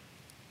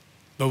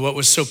 But what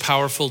was so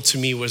powerful to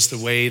me was the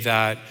way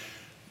that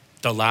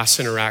the last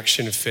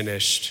interaction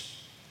finished.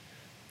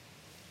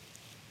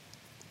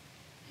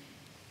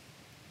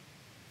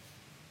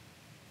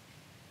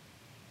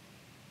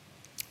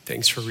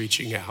 Thanks for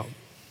reaching out.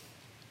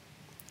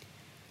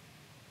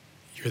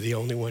 You're the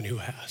only one who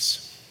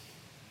has.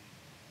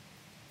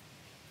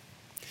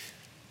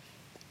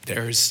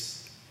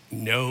 There's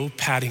no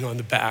patting on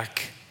the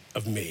back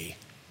of me.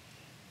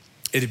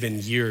 It had been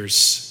years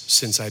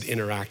since I'd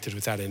interacted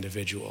with that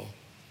individual.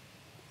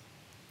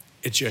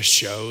 It just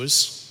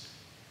shows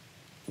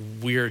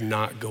we're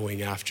not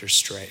going after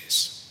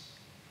strays.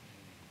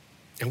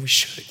 And we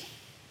should.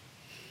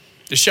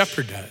 The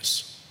shepherd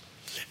does.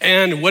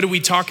 And what do we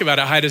talk about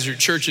at High Desert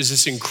Church is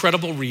this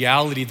incredible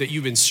reality that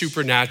you've been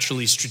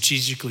supernaturally,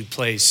 strategically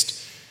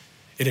placed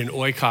in an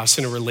oikos,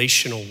 in a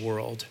relational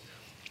world.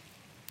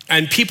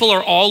 And people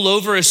are all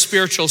over a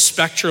spiritual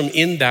spectrum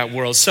in that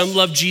world. Some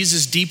love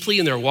Jesus deeply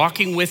and they're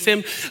walking with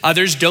him.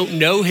 Others don't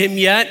know him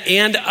yet.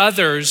 And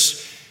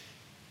others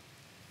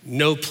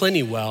know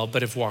plenty well,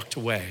 but have walked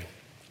away.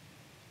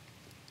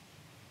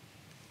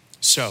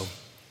 So,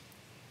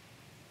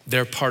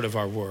 they're part of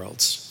our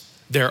worlds.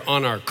 They're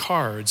on our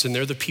cards, and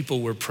they're the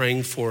people we're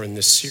praying for in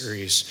this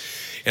series.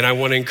 And I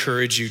want to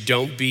encourage you,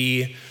 don't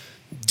be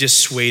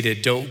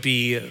dissuaded, don't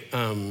be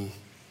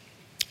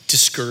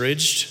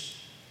discouraged,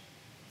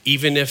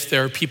 even if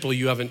there are people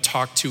you haven't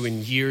talked to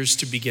in years,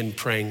 to begin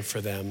praying for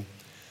them.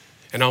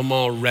 And I'm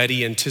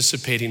already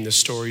anticipating the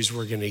stories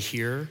we're going to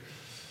hear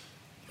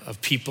of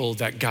people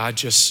that God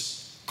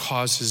just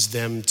causes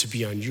them to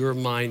be on your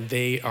mind,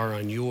 they are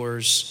on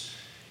yours,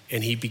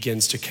 and he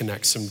begins to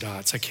connect some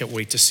dots. I can't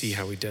wait to see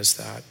how he does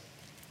that.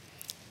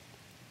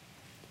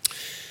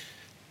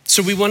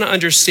 So we want to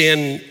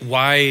understand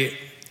why,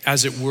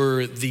 as it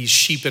were, these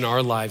sheep in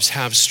our lives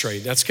have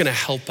strayed. That's going to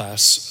help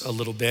us a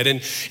little bit.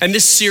 And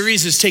this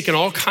series has taken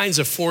all kinds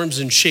of forms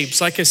and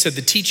shapes. Like I said,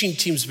 the teaching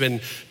team's been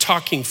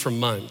talking for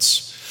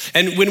months.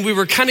 And when we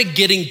were kind of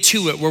getting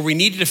to it, where we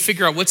needed to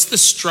figure out what's the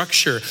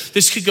structure,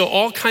 this could go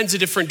all kinds of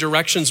different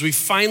directions. We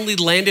finally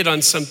landed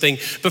on something,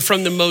 but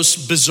from the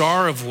most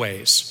bizarre of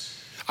ways.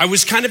 I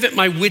was kind of at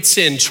my wit's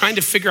end trying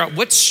to figure out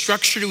what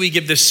structure do we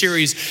give this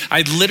series.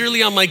 I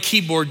literally on my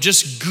keyboard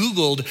just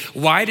Googled,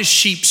 why do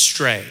sheep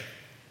stray?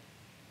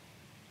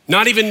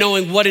 Not even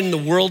knowing what in the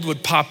world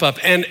would pop up.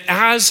 And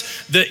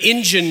as the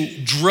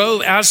engine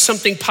drove, as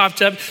something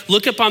popped up,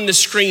 look up on the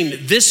screen,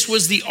 this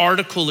was the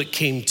article it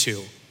came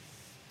to.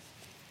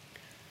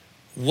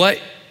 What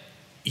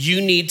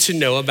you need to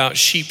know about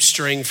sheep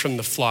straying from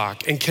the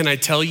flock. And can I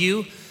tell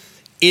you,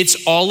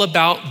 it's all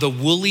about the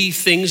woolly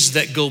things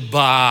that go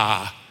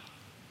bah.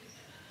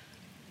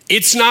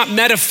 It's not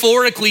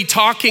metaphorically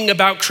talking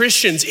about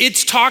Christians,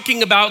 it's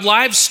talking about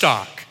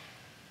livestock.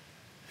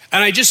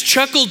 And I just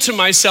chuckled to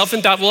myself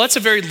and thought, well, that's a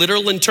very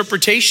literal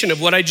interpretation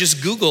of what I just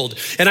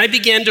Googled. And I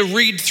began to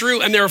read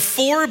through, and there are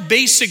 4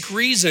 basic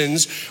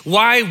reasons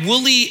why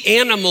woolly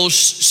animals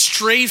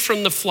stray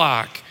from the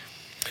flock.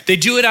 They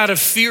do it out of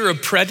fear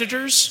of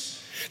predators.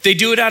 They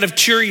do it out of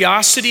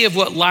curiosity of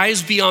what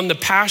lies beyond the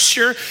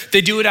pasture.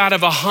 They do it out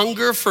of a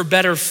hunger for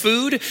better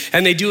food,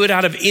 and they do it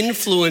out of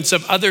influence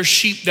of other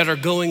sheep that are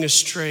going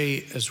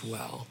astray as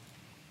well.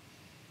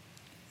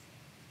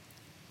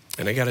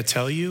 And I gotta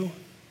tell you,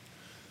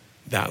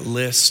 that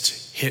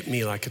list hit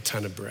me like a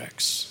ton of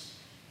bricks,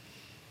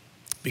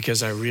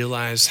 because I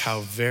realized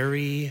how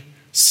very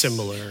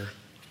similar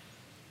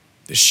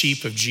the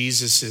sheep of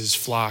Jesus's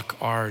flock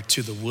are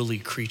to the woolly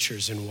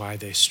creatures and why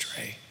they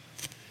stray.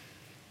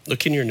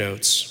 Look in your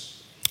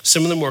notes.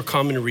 Some of the more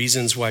common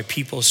reasons why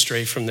people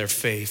stray from their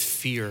faith: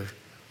 fear.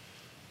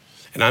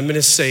 And I'm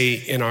gonna say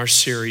in our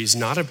series,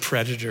 not of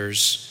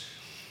predators,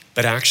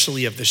 but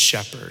actually of the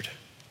shepherd,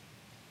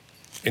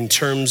 in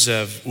terms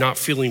of not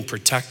feeling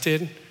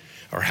protected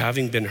or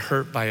having been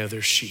hurt by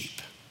other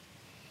sheep.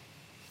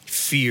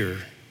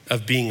 Fear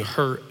of being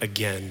hurt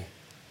again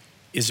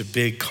is a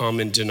big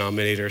common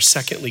denominator.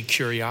 Secondly,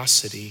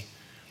 curiosity.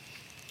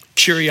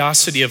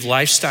 Curiosity of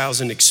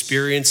lifestyles and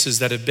experiences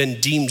that have been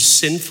deemed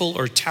sinful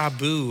or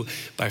taboo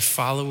by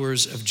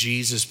followers of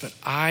Jesus, but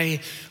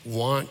I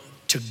want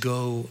to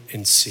go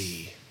and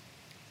see.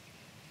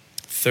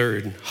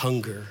 Third,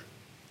 hunger.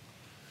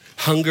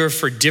 Hunger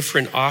for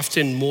different,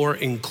 often more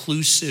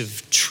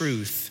inclusive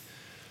truth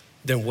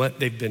than what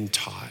they've been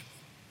taught.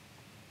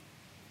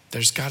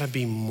 There's gotta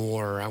be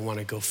more. I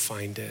wanna go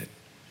find it.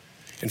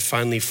 And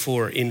finally,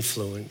 4,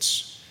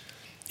 influence.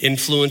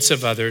 Influence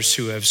of others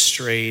who have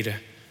strayed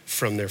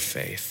from their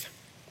faith.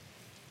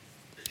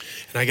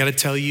 And I gotta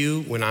tell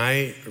you, when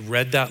I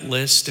read that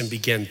list and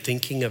began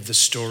thinking of the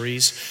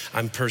stories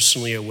I'm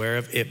personally aware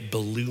of, it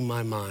blew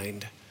my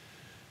mind.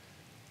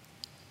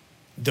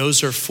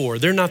 Those are 4.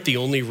 They're not the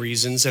only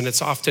reasons, and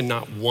it's often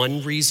not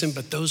one reason,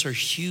 but those are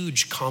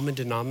huge common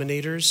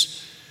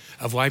denominators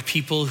of why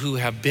people who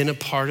have been a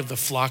part of the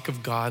flock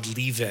of God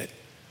leave it.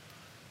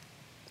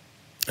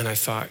 And I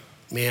thought,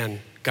 man,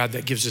 God,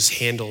 that gives us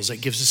handles.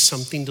 That gives us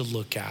something to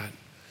look at.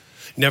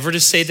 Never to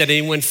say that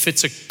anyone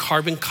fits a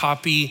carbon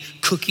copy,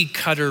 cookie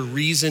cutter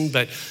reason,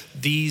 but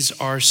these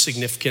are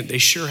significant. They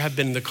sure have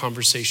been in the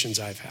conversations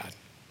I've had.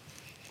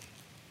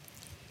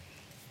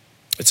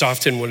 It's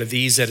often one of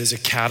these that is a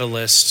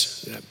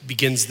catalyst that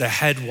begins the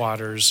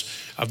headwaters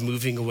of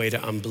moving away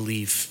to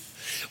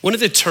unbelief. One of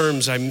the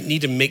terms I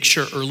need to make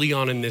sure early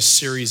on in this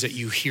series that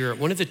you hear,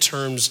 one of the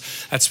terms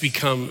that's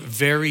become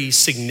very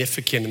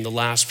significant in the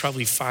last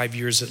probably 5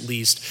 years at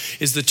least,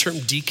 is the term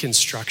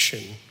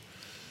deconstruction.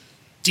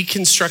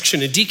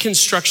 Deconstruction. And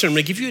deconstruction, I'm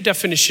gonna give you a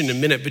definition in a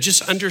minute, but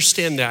just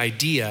understand the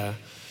idea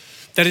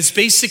that it's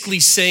basically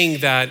saying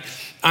that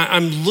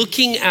I'm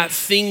looking at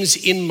things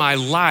in my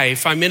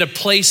life. I'm in a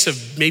place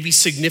of maybe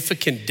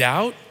significant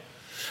doubt.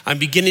 I'm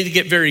beginning to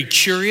get very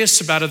curious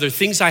about other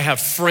things. I have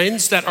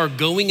friends that are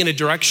going in a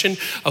direction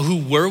who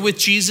were with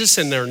Jesus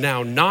and they're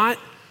now not.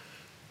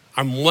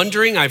 I'm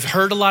wondering, I've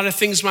heard a lot of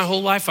things my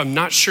whole life. I'm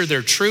not sure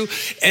they're true.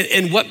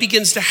 And what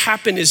begins to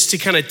happen is to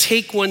kind of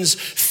take one's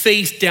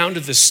faith down to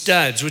the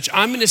studs, which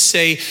I'm gonna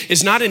say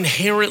is not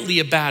inherently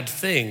a bad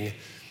thing.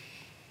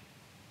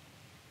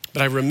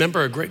 But I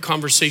remember a great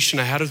conversation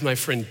I had with my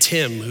friend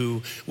Tim,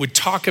 who would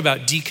talk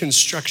about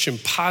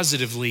deconstruction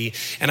positively.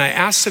 And I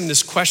asked him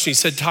this question. He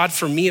said, Todd,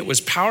 for me, it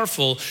was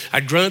powerful.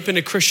 I'd grown up in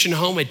a Christian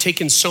home. I'd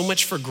taken so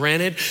much for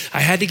granted.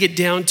 I had to get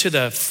down to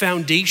the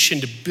foundation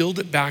to build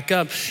it back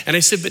up. And I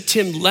said, but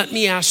Tim, let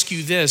me ask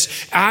you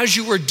this. As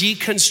you were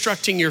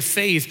deconstructing your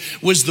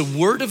faith, was the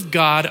word of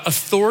God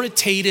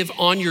authoritative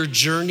on your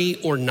journey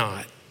or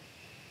not?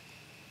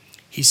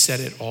 He said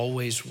it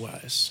always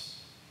was.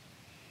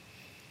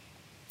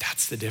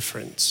 That's the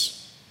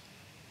difference.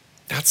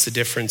 That's the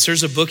difference.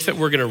 There's a book that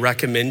we're gonna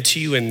recommend to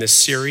you in this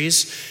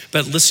series,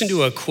 but listen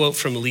to a quote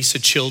from Lisa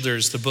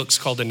Childers. The book's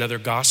called Another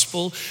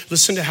Gospel.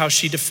 Listen to how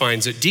she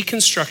defines it.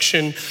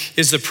 Deconstruction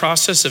is the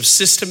process of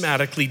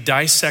systematically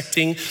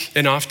dissecting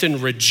and often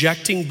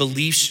rejecting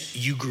beliefs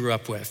you grew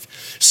up with.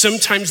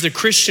 Sometimes the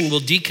Christian will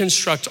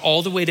deconstruct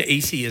all the way to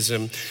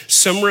atheism.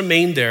 Some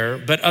remain there,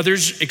 but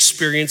others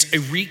experience a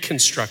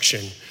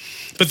reconstruction.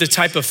 But the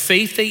type of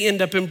faith they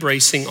end up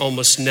embracing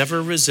almost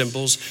never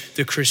resembles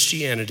the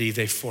Christianity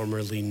they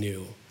formerly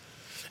knew.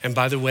 And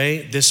by the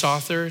way, this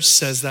author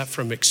says that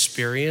from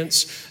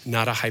experience,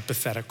 not a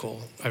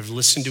hypothetical. I've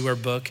listened to her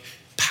book,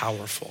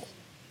 powerful.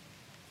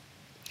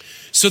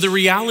 So the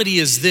reality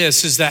is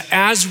this, is that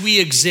as we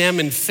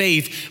examine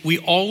faith, we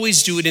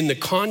always do it in the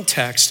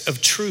context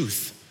of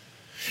truth.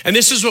 And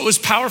this is what was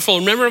powerful.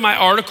 Remember my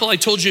article I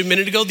told you a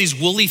minute ago, these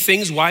woolly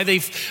things, why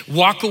they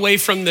walk away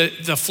from the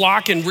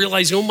flock and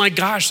realize, oh my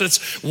gosh,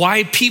 that's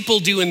why people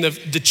do in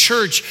the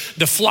church,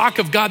 the flock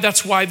of God,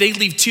 that's why they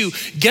leave too.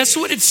 Guess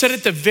what it said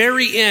at the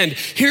very end?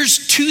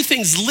 Here's 2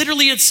 things,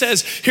 literally it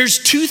says, here's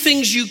 2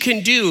 things you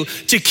can do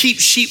to keep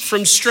sheep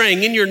from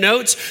straying. In your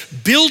notes,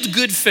 build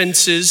good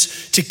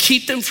fences to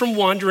keep them from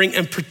wandering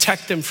and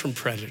protect them from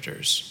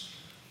predators.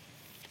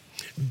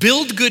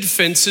 Build good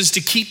fences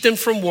to keep them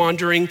from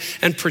wandering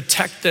and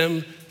protect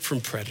them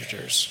from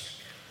predators.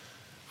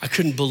 I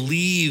couldn't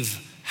believe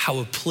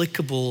how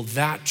applicable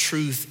that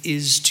truth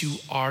is to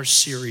our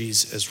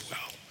series as well.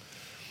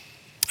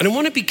 And I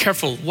want to be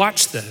careful,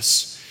 watch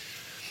this.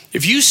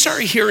 If you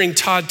start hearing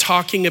Todd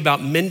talking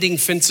about mending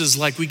fences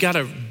like we got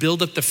to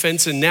build up the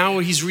fence, and now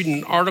he's reading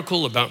an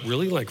article about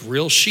really like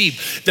real sheep,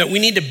 that we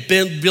need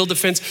to build a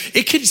fence,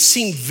 it could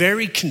seem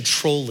very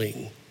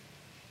controlling.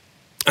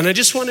 And I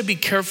just want to be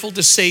careful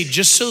to say,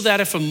 just so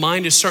that if a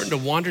mind is starting to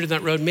wander down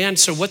that road, man,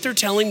 so what they're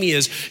telling me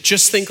is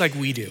just think like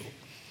we do.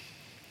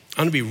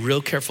 I'm gonna be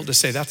real careful to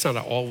say that's not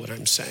at all what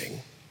I'm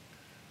saying.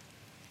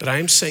 But I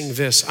am saying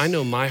this, I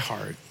know my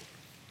heart.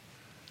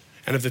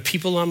 And of the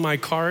people on my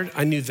card,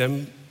 I knew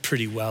them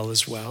pretty well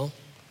as well.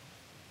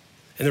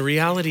 And the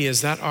reality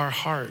is that our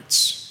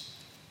hearts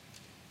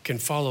can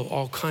follow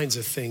all kinds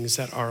of things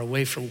that are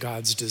away from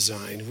God's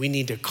design. We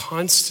need to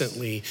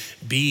constantly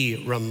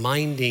be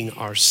reminding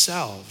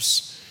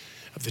ourselves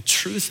of the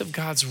truth of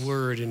God's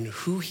word and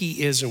who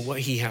he is and what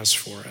he has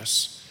for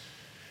us.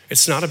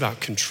 It's not about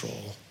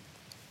control,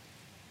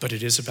 but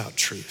it is about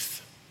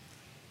truth.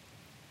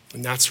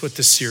 And that's what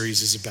this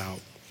series is about.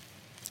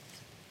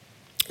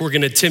 We're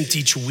gonna attempt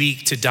each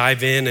week to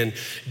dive in and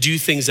do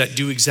things that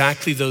do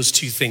exactly those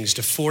 2 things,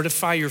 to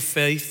fortify your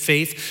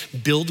faith,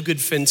 build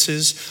good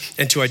fences,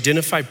 and to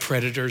identify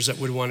predators that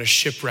would wanna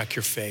shipwreck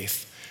your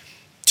faith.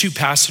 two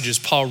passages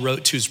Paul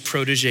wrote to his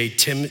protege,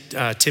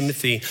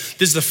 Timothy.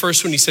 This is the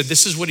first one. He said,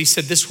 this is what he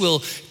said, this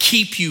will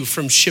keep you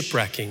from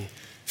shipwrecking.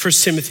 1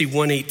 Timothy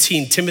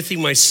 1:18, Timothy,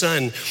 my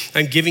son,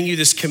 I'm giving you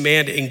this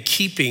command in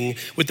keeping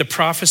with the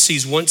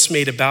prophecies once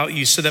made about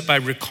you, so that by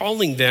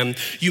recalling them,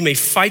 you may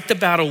fight the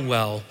battle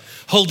well,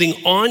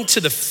 holding on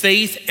to the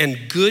faith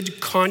and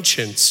good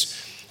conscience,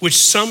 which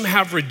some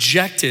have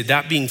rejected,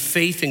 that being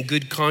faith and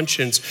good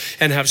conscience,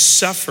 and have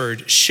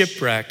suffered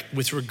shipwreck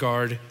with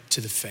regard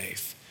to the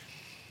faith.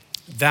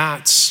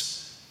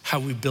 That's how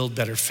we build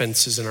better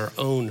fences in our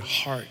own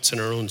hearts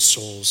and our own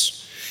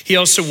souls. He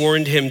also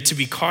warned him to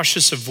be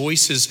cautious of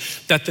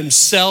voices that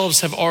themselves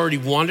have already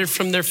wandered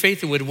from their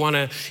faith and would want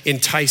to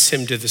entice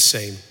him to the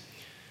same.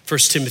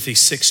 1 Timothy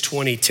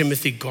 6:20,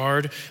 Timothy,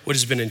 guard what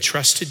has been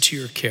entrusted to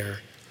your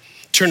care.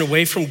 Turn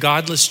away from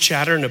godless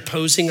chatter and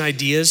opposing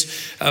ideas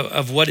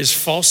of what is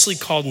falsely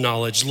called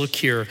knowledge. Look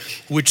here,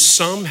 which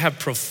some have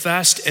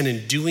professed, and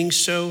in doing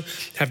so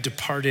have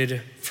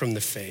departed from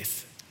the faith.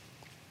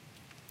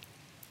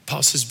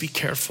 Paul says, be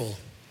careful.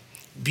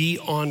 Be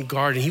on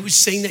guard. And he was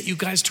saying that, you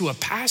guys, to a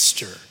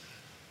pastor.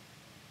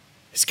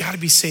 He's got to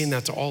be saying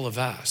that to all of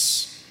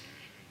us.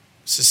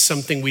 This is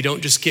something we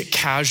don't just get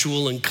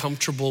casual and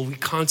comfortable. We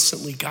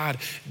constantly, God,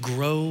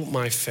 grow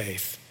my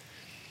faith.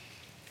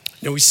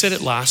 Now, we said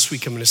it last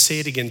week. I'm going to say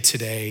it again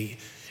today.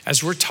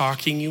 As we're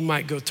talking, you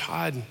might go,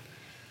 Todd,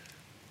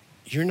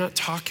 you're not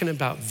talking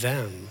about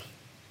them.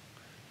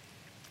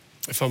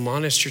 If I'm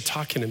honest, you're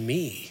talking to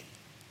me.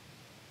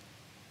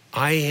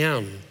 I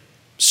am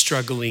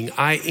struggling.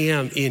 I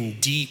am in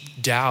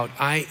deep doubt.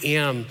 I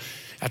am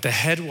at the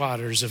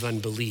headwaters of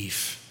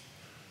unbelief.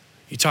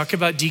 You talk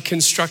about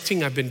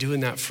deconstructing. I've been doing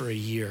that for a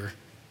year.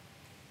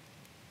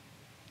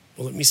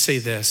 Well, let me say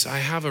this. I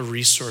have a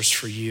resource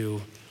for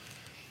you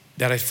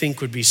that I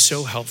think would be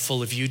so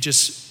helpful if you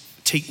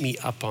just take me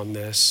up on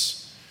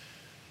this.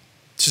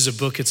 This is a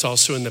book. It's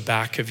also in the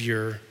back of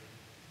your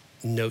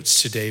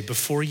notes today.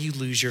 Before You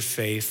Lose Your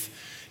Faith,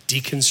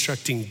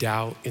 Deconstructing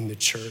Doubt in the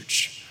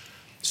Church.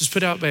 This was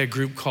put out by a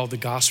group called the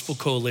Gospel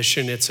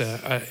Coalition. It's an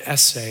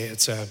essay.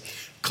 It's a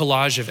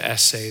collage of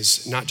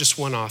essays, not just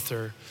one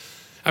author.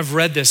 I've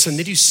read this, and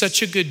they do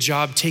such a good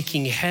job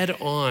taking head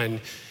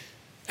on.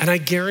 And I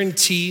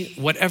guarantee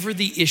whatever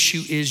the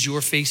issue is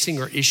you're facing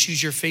or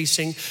issues you're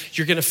facing,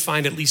 you're going to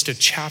find at least a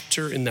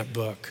chapter in that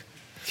book.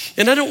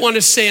 And I don't want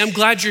to say, I'm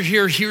glad you're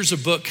here, here's a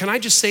book. Can I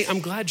just say,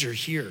 I'm glad you're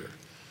here.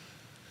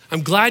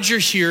 I'm glad you're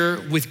here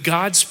with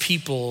God's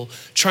people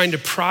trying to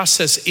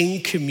process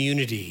in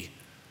community.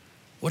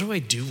 What do I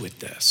do with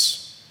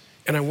this?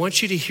 And I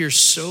want you to hear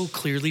so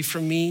clearly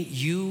from me,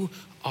 you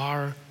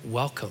are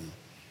welcome.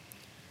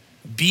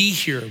 Be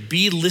here,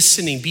 be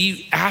listening,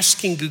 be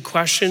asking good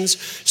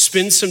questions,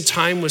 spend some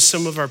time with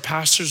some of our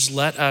pastors,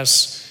 let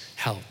us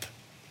help.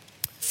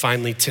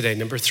 Finally today,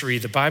 number 3,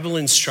 the Bible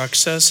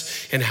instructs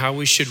us in how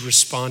we should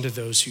respond to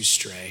those who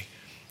stray.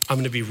 I'm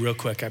gonna be real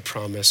quick, I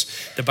promise.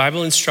 The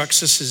Bible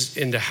instructs us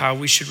into how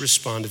we should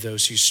respond to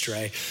those who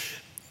stray.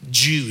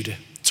 Jude,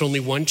 it's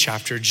only one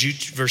chapter, Jude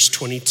verse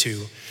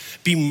 22.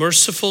 Be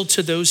merciful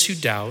to those who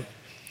doubt,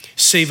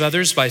 save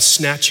others by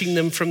snatching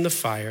them from the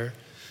fire.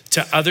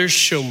 To others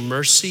show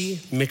mercy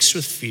mixed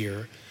with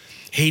fear,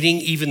 hating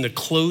even the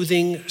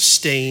clothing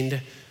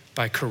stained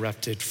by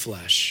corrupted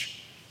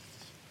flesh.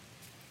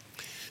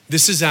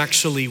 This is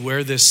actually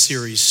where this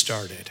series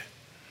started.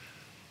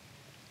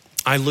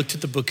 I looked at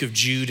the book of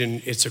Jude,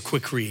 and it's a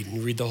quick read.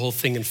 You read the whole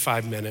thing in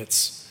 5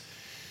 minutes.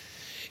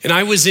 And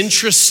I was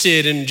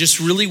interested in just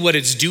really what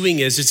it's doing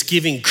is it's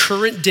giving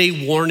current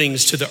day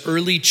warnings to the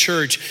early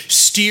church.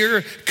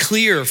 Steer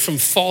clear from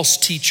false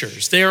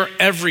teachers. They are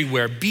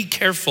everywhere. Be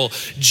careful.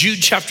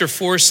 Jude chapter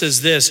 4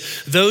 says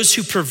this, those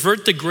who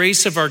pervert the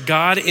grace of our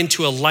God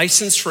into a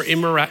license for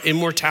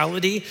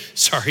immorality,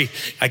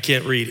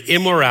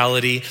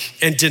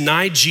 and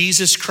deny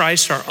Jesus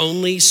Christ, our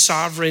only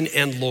sovereign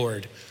and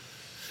Lord.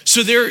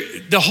 So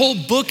the whole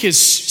book is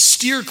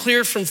steer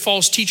clear from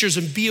false teachers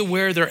and be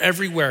aware they're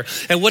everywhere.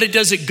 And what it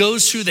does, it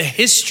goes through the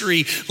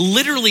history,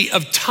 literally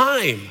of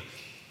time,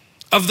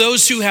 of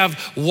those who have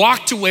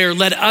walked away or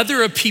led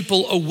other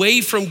people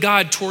away from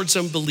God towards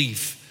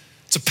unbelief.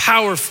 It's a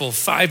powerful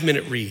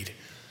 5-minute read.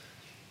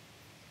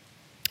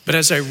 But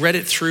as I read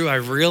it through, I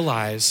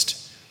realized,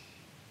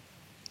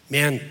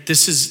 man,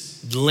 this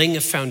is laying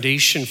a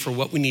foundation for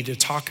what we need to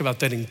talk about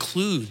that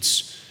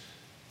includes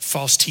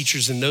false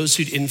teachers and those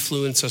who'd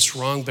influence us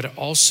wrong, but it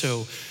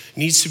also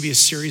needs to be a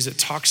series that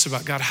talks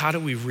about, God, how do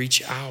we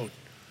reach out?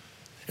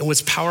 And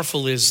what's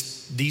powerful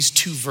is these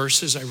 2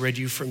 verses I read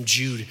you from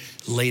Jude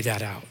lay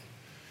that out.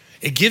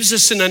 It gives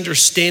us an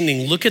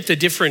understanding. Look at the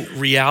different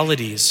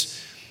realities.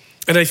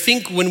 And I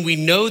think when we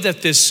know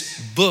that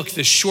this book,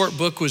 this short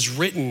book, was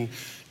written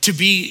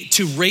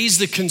to raise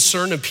the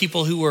concern of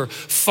people who were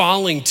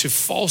falling to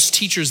false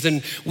teachers,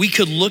 then we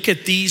could look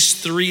at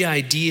these 3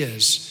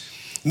 ideas.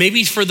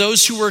 Maybe for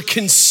those who are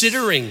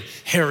considering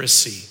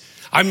heresy,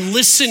 I'm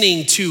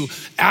listening to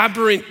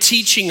aberrant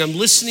teaching, I'm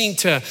listening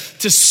to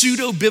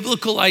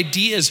pseudo-biblical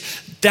ideas.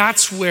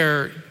 That's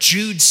where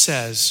Jude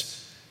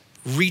says,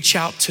 Reach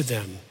out to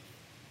them.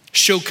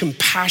 Show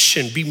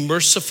compassion. Be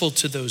merciful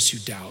to those who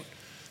doubt.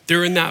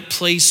 They're in that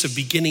place of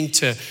beginning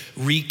to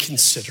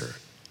reconsider.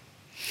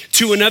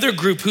 To another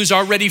group who's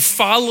already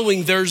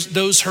following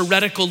those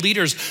heretical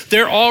leaders,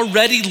 they're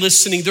already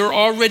listening. They're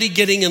already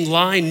getting in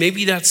line.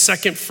 Maybe that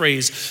second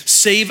phrase,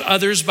 save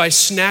others by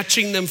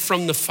snatching them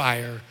from the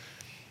fire,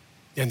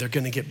 and they're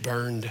going to get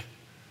burned.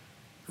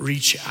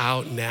 Reach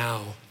out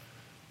now.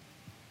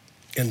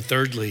 And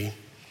thirdly,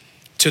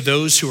 to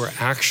those who are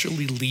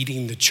actually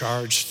leading the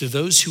charge, to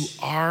those who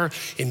are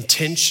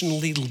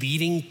intentionally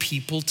leading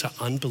people to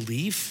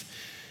unbelief,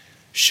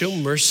 show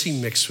mercy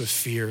mixed with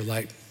fear.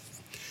 Like,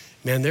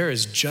 man, there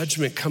is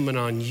judgment coming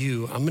on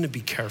you. I'm going to be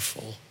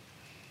careful.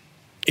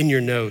 In your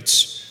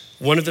notes,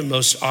 one of the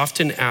most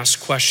often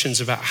asked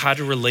questions about how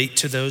to relate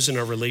to those in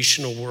our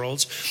relational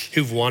worlds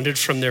who've wandered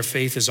from their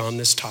faith is on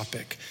this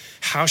topic.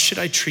 How should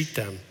I treat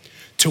them?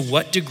 To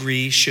what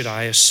degree should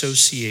I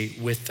associate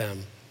with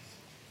them?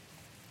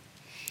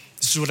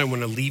 This is what I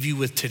want to leave you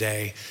with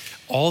today.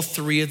 All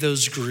three of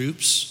those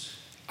groups,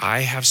 I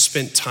have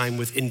spent time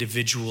with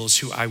individuals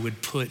who I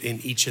would put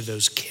in each of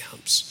those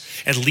camps,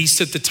 at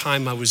least at the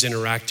time I was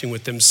interacting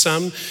with them.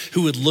 Some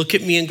who would look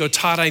at me and go,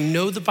 Todd, I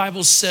know the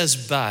Bible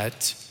says,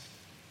 but.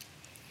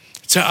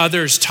 To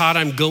others, Todd,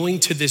 I'm going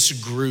to this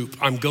group.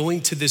 I'm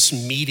going to this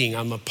meeting.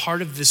 I'm a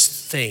part of this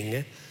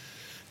thing.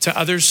 To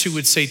others who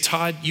would say,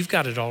 Todd, you've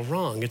got it all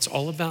wrong. It's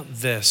all about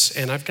this.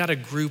 And I've got a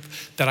group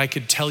that I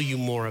could tell you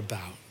more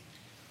about.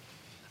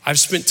 I've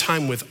spent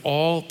time with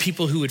all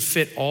people who would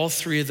fit all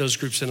three of those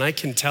groups. And I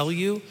can tell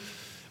you,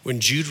 when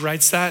Jude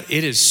writes that,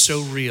 it is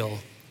so real.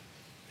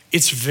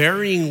 It's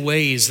varying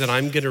ways that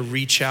I'm going to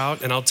reach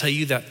out. And I'll tell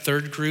you that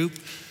third group,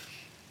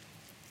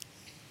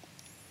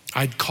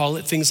 I'd call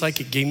it things like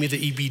it gave me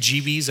the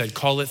EBGBs. I'd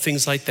call it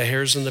things like the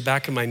hairs on the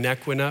back of my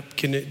neck went up.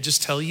 Can it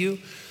just tell you?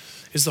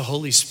 Is the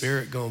Holy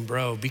Spirit going,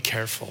 bro, be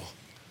careful.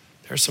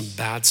 There's some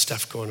bad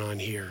stuff going on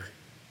here.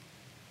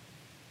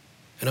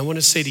 And I want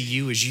to say to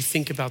you, as you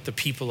think about the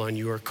people on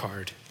your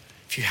card,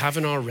 if you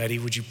haven't already,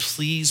 would you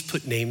please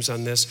put names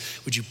on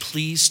this? Would you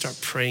please start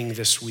praying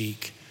this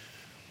week?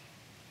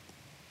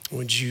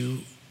 Would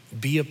you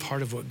be a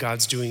part of what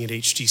God's doing at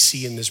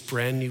HTC in this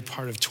brand new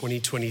part of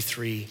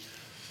 2023,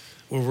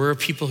 where we're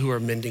people who are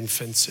mending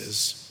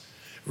fences,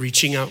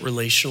 reaching out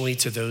relationally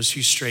to those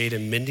who strayed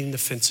and mending the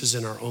fences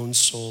in our own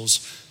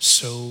souls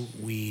so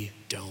we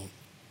don't.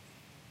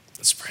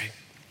 Let's pray.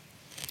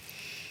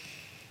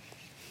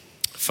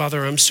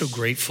 Father, I'm so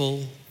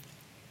grateful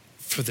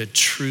for the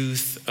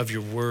truth of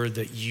your word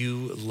that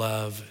you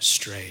love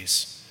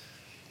strays.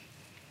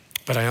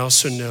 But I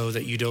also know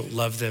that you don't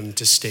love them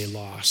to stay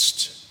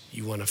lost.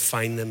 You want to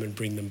find them and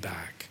bring them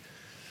back.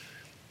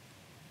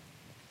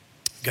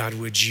 God,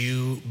 would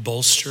you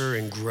bolster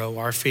and grow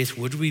our faith?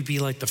 Would we be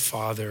like the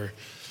Father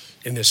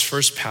in this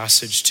first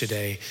passage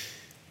today?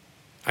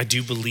 I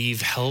do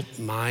believe, help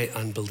my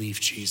unbelief,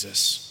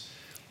 Jesus.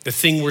 The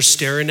thing we're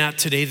staring at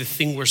today, the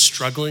thing we're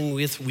struggling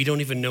with, we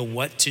don't even know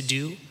what to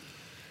do.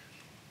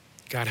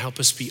 God, help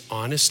us be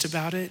honest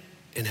about it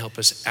and help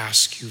us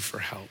ask you for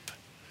help.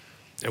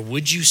 And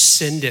would you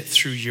send it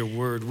through your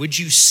word? Would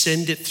you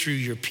send it through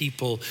your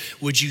people?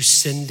 Would you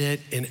send it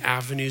in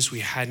avenues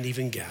we hadn't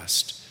even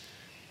guessed?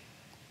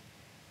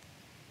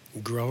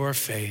 Grow our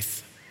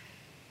faith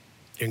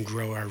and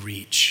grow our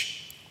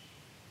reach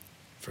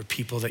for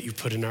people that you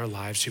put in our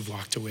lives who've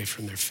walked away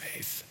from their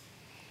faith.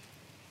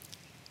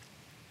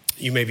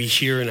 You may be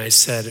here, and I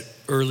said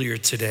earlier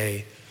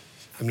today,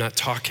 I'm not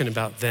talking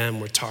about them,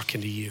 we're talking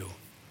to you.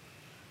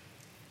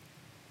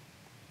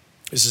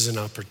 This is an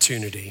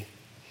opportunity.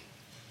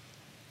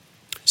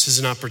 This is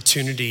an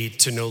opportunity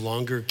to no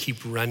longer keep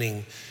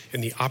running in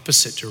the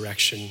opposite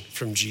direction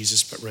from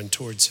Jesus, but run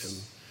towards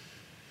him.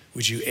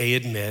 Would you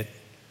admit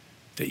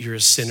that you're a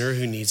sinner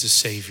who needs a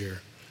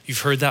savior? You've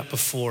heard that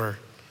before.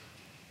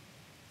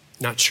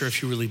 Not sure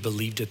if you really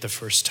believed it the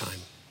first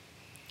time.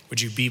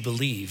 Would you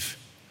believe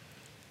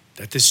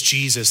that this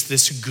Jesus,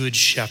 this good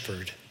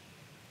shepherd,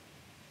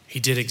 he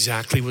did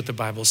exactly what the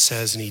Bible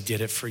says, and he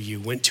did it for you.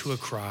 Went to a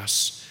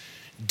cross,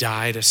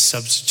 died a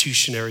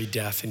substitutionary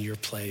death in your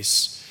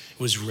place,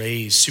 was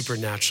raised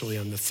supernaturally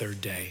on the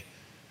third day.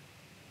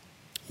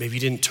 Maybe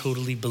you didn't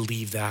totally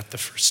believe that the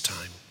first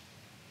time.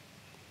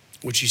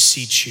 Would you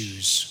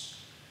choose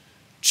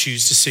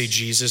to say,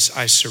 Jesus,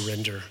 I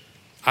surrender.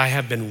 I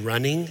have been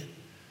running.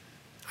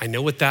 I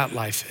know what that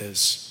life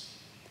is.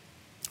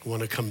 I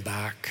want to come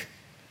back.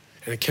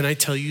 And can I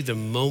tell you, the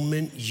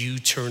moment you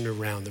turned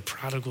around, the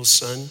prodigal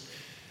son,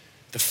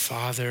 the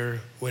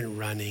father went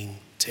running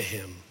to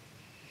him.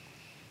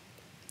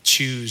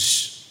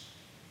 Choose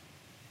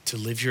to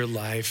live your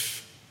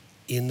life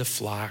in the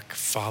flock,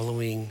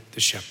 following the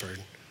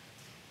shepherd,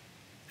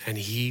 and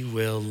he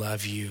will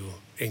love you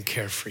and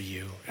care for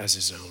you as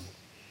his own.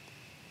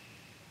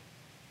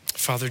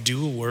 Father,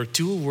 do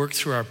a work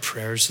through our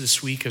prayers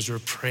this week as we're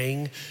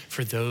praying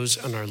for those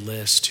on our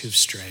list who've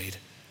strayed.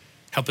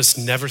 Help us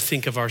never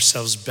think of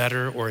ourselves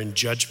better or in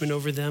judgment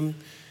over them.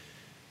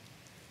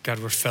 God,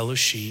 we're fellow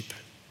sheep.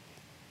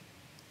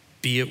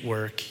 Be at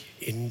work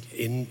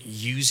in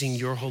using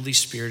your Holy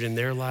Spirit in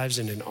their lives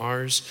and in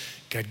ours,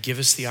 God, give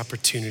us the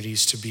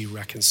opportunities to be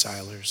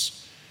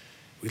reconcilers.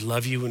 We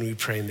love you and we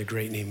pray in the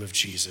great name of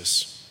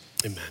Jesus.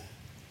 Amen.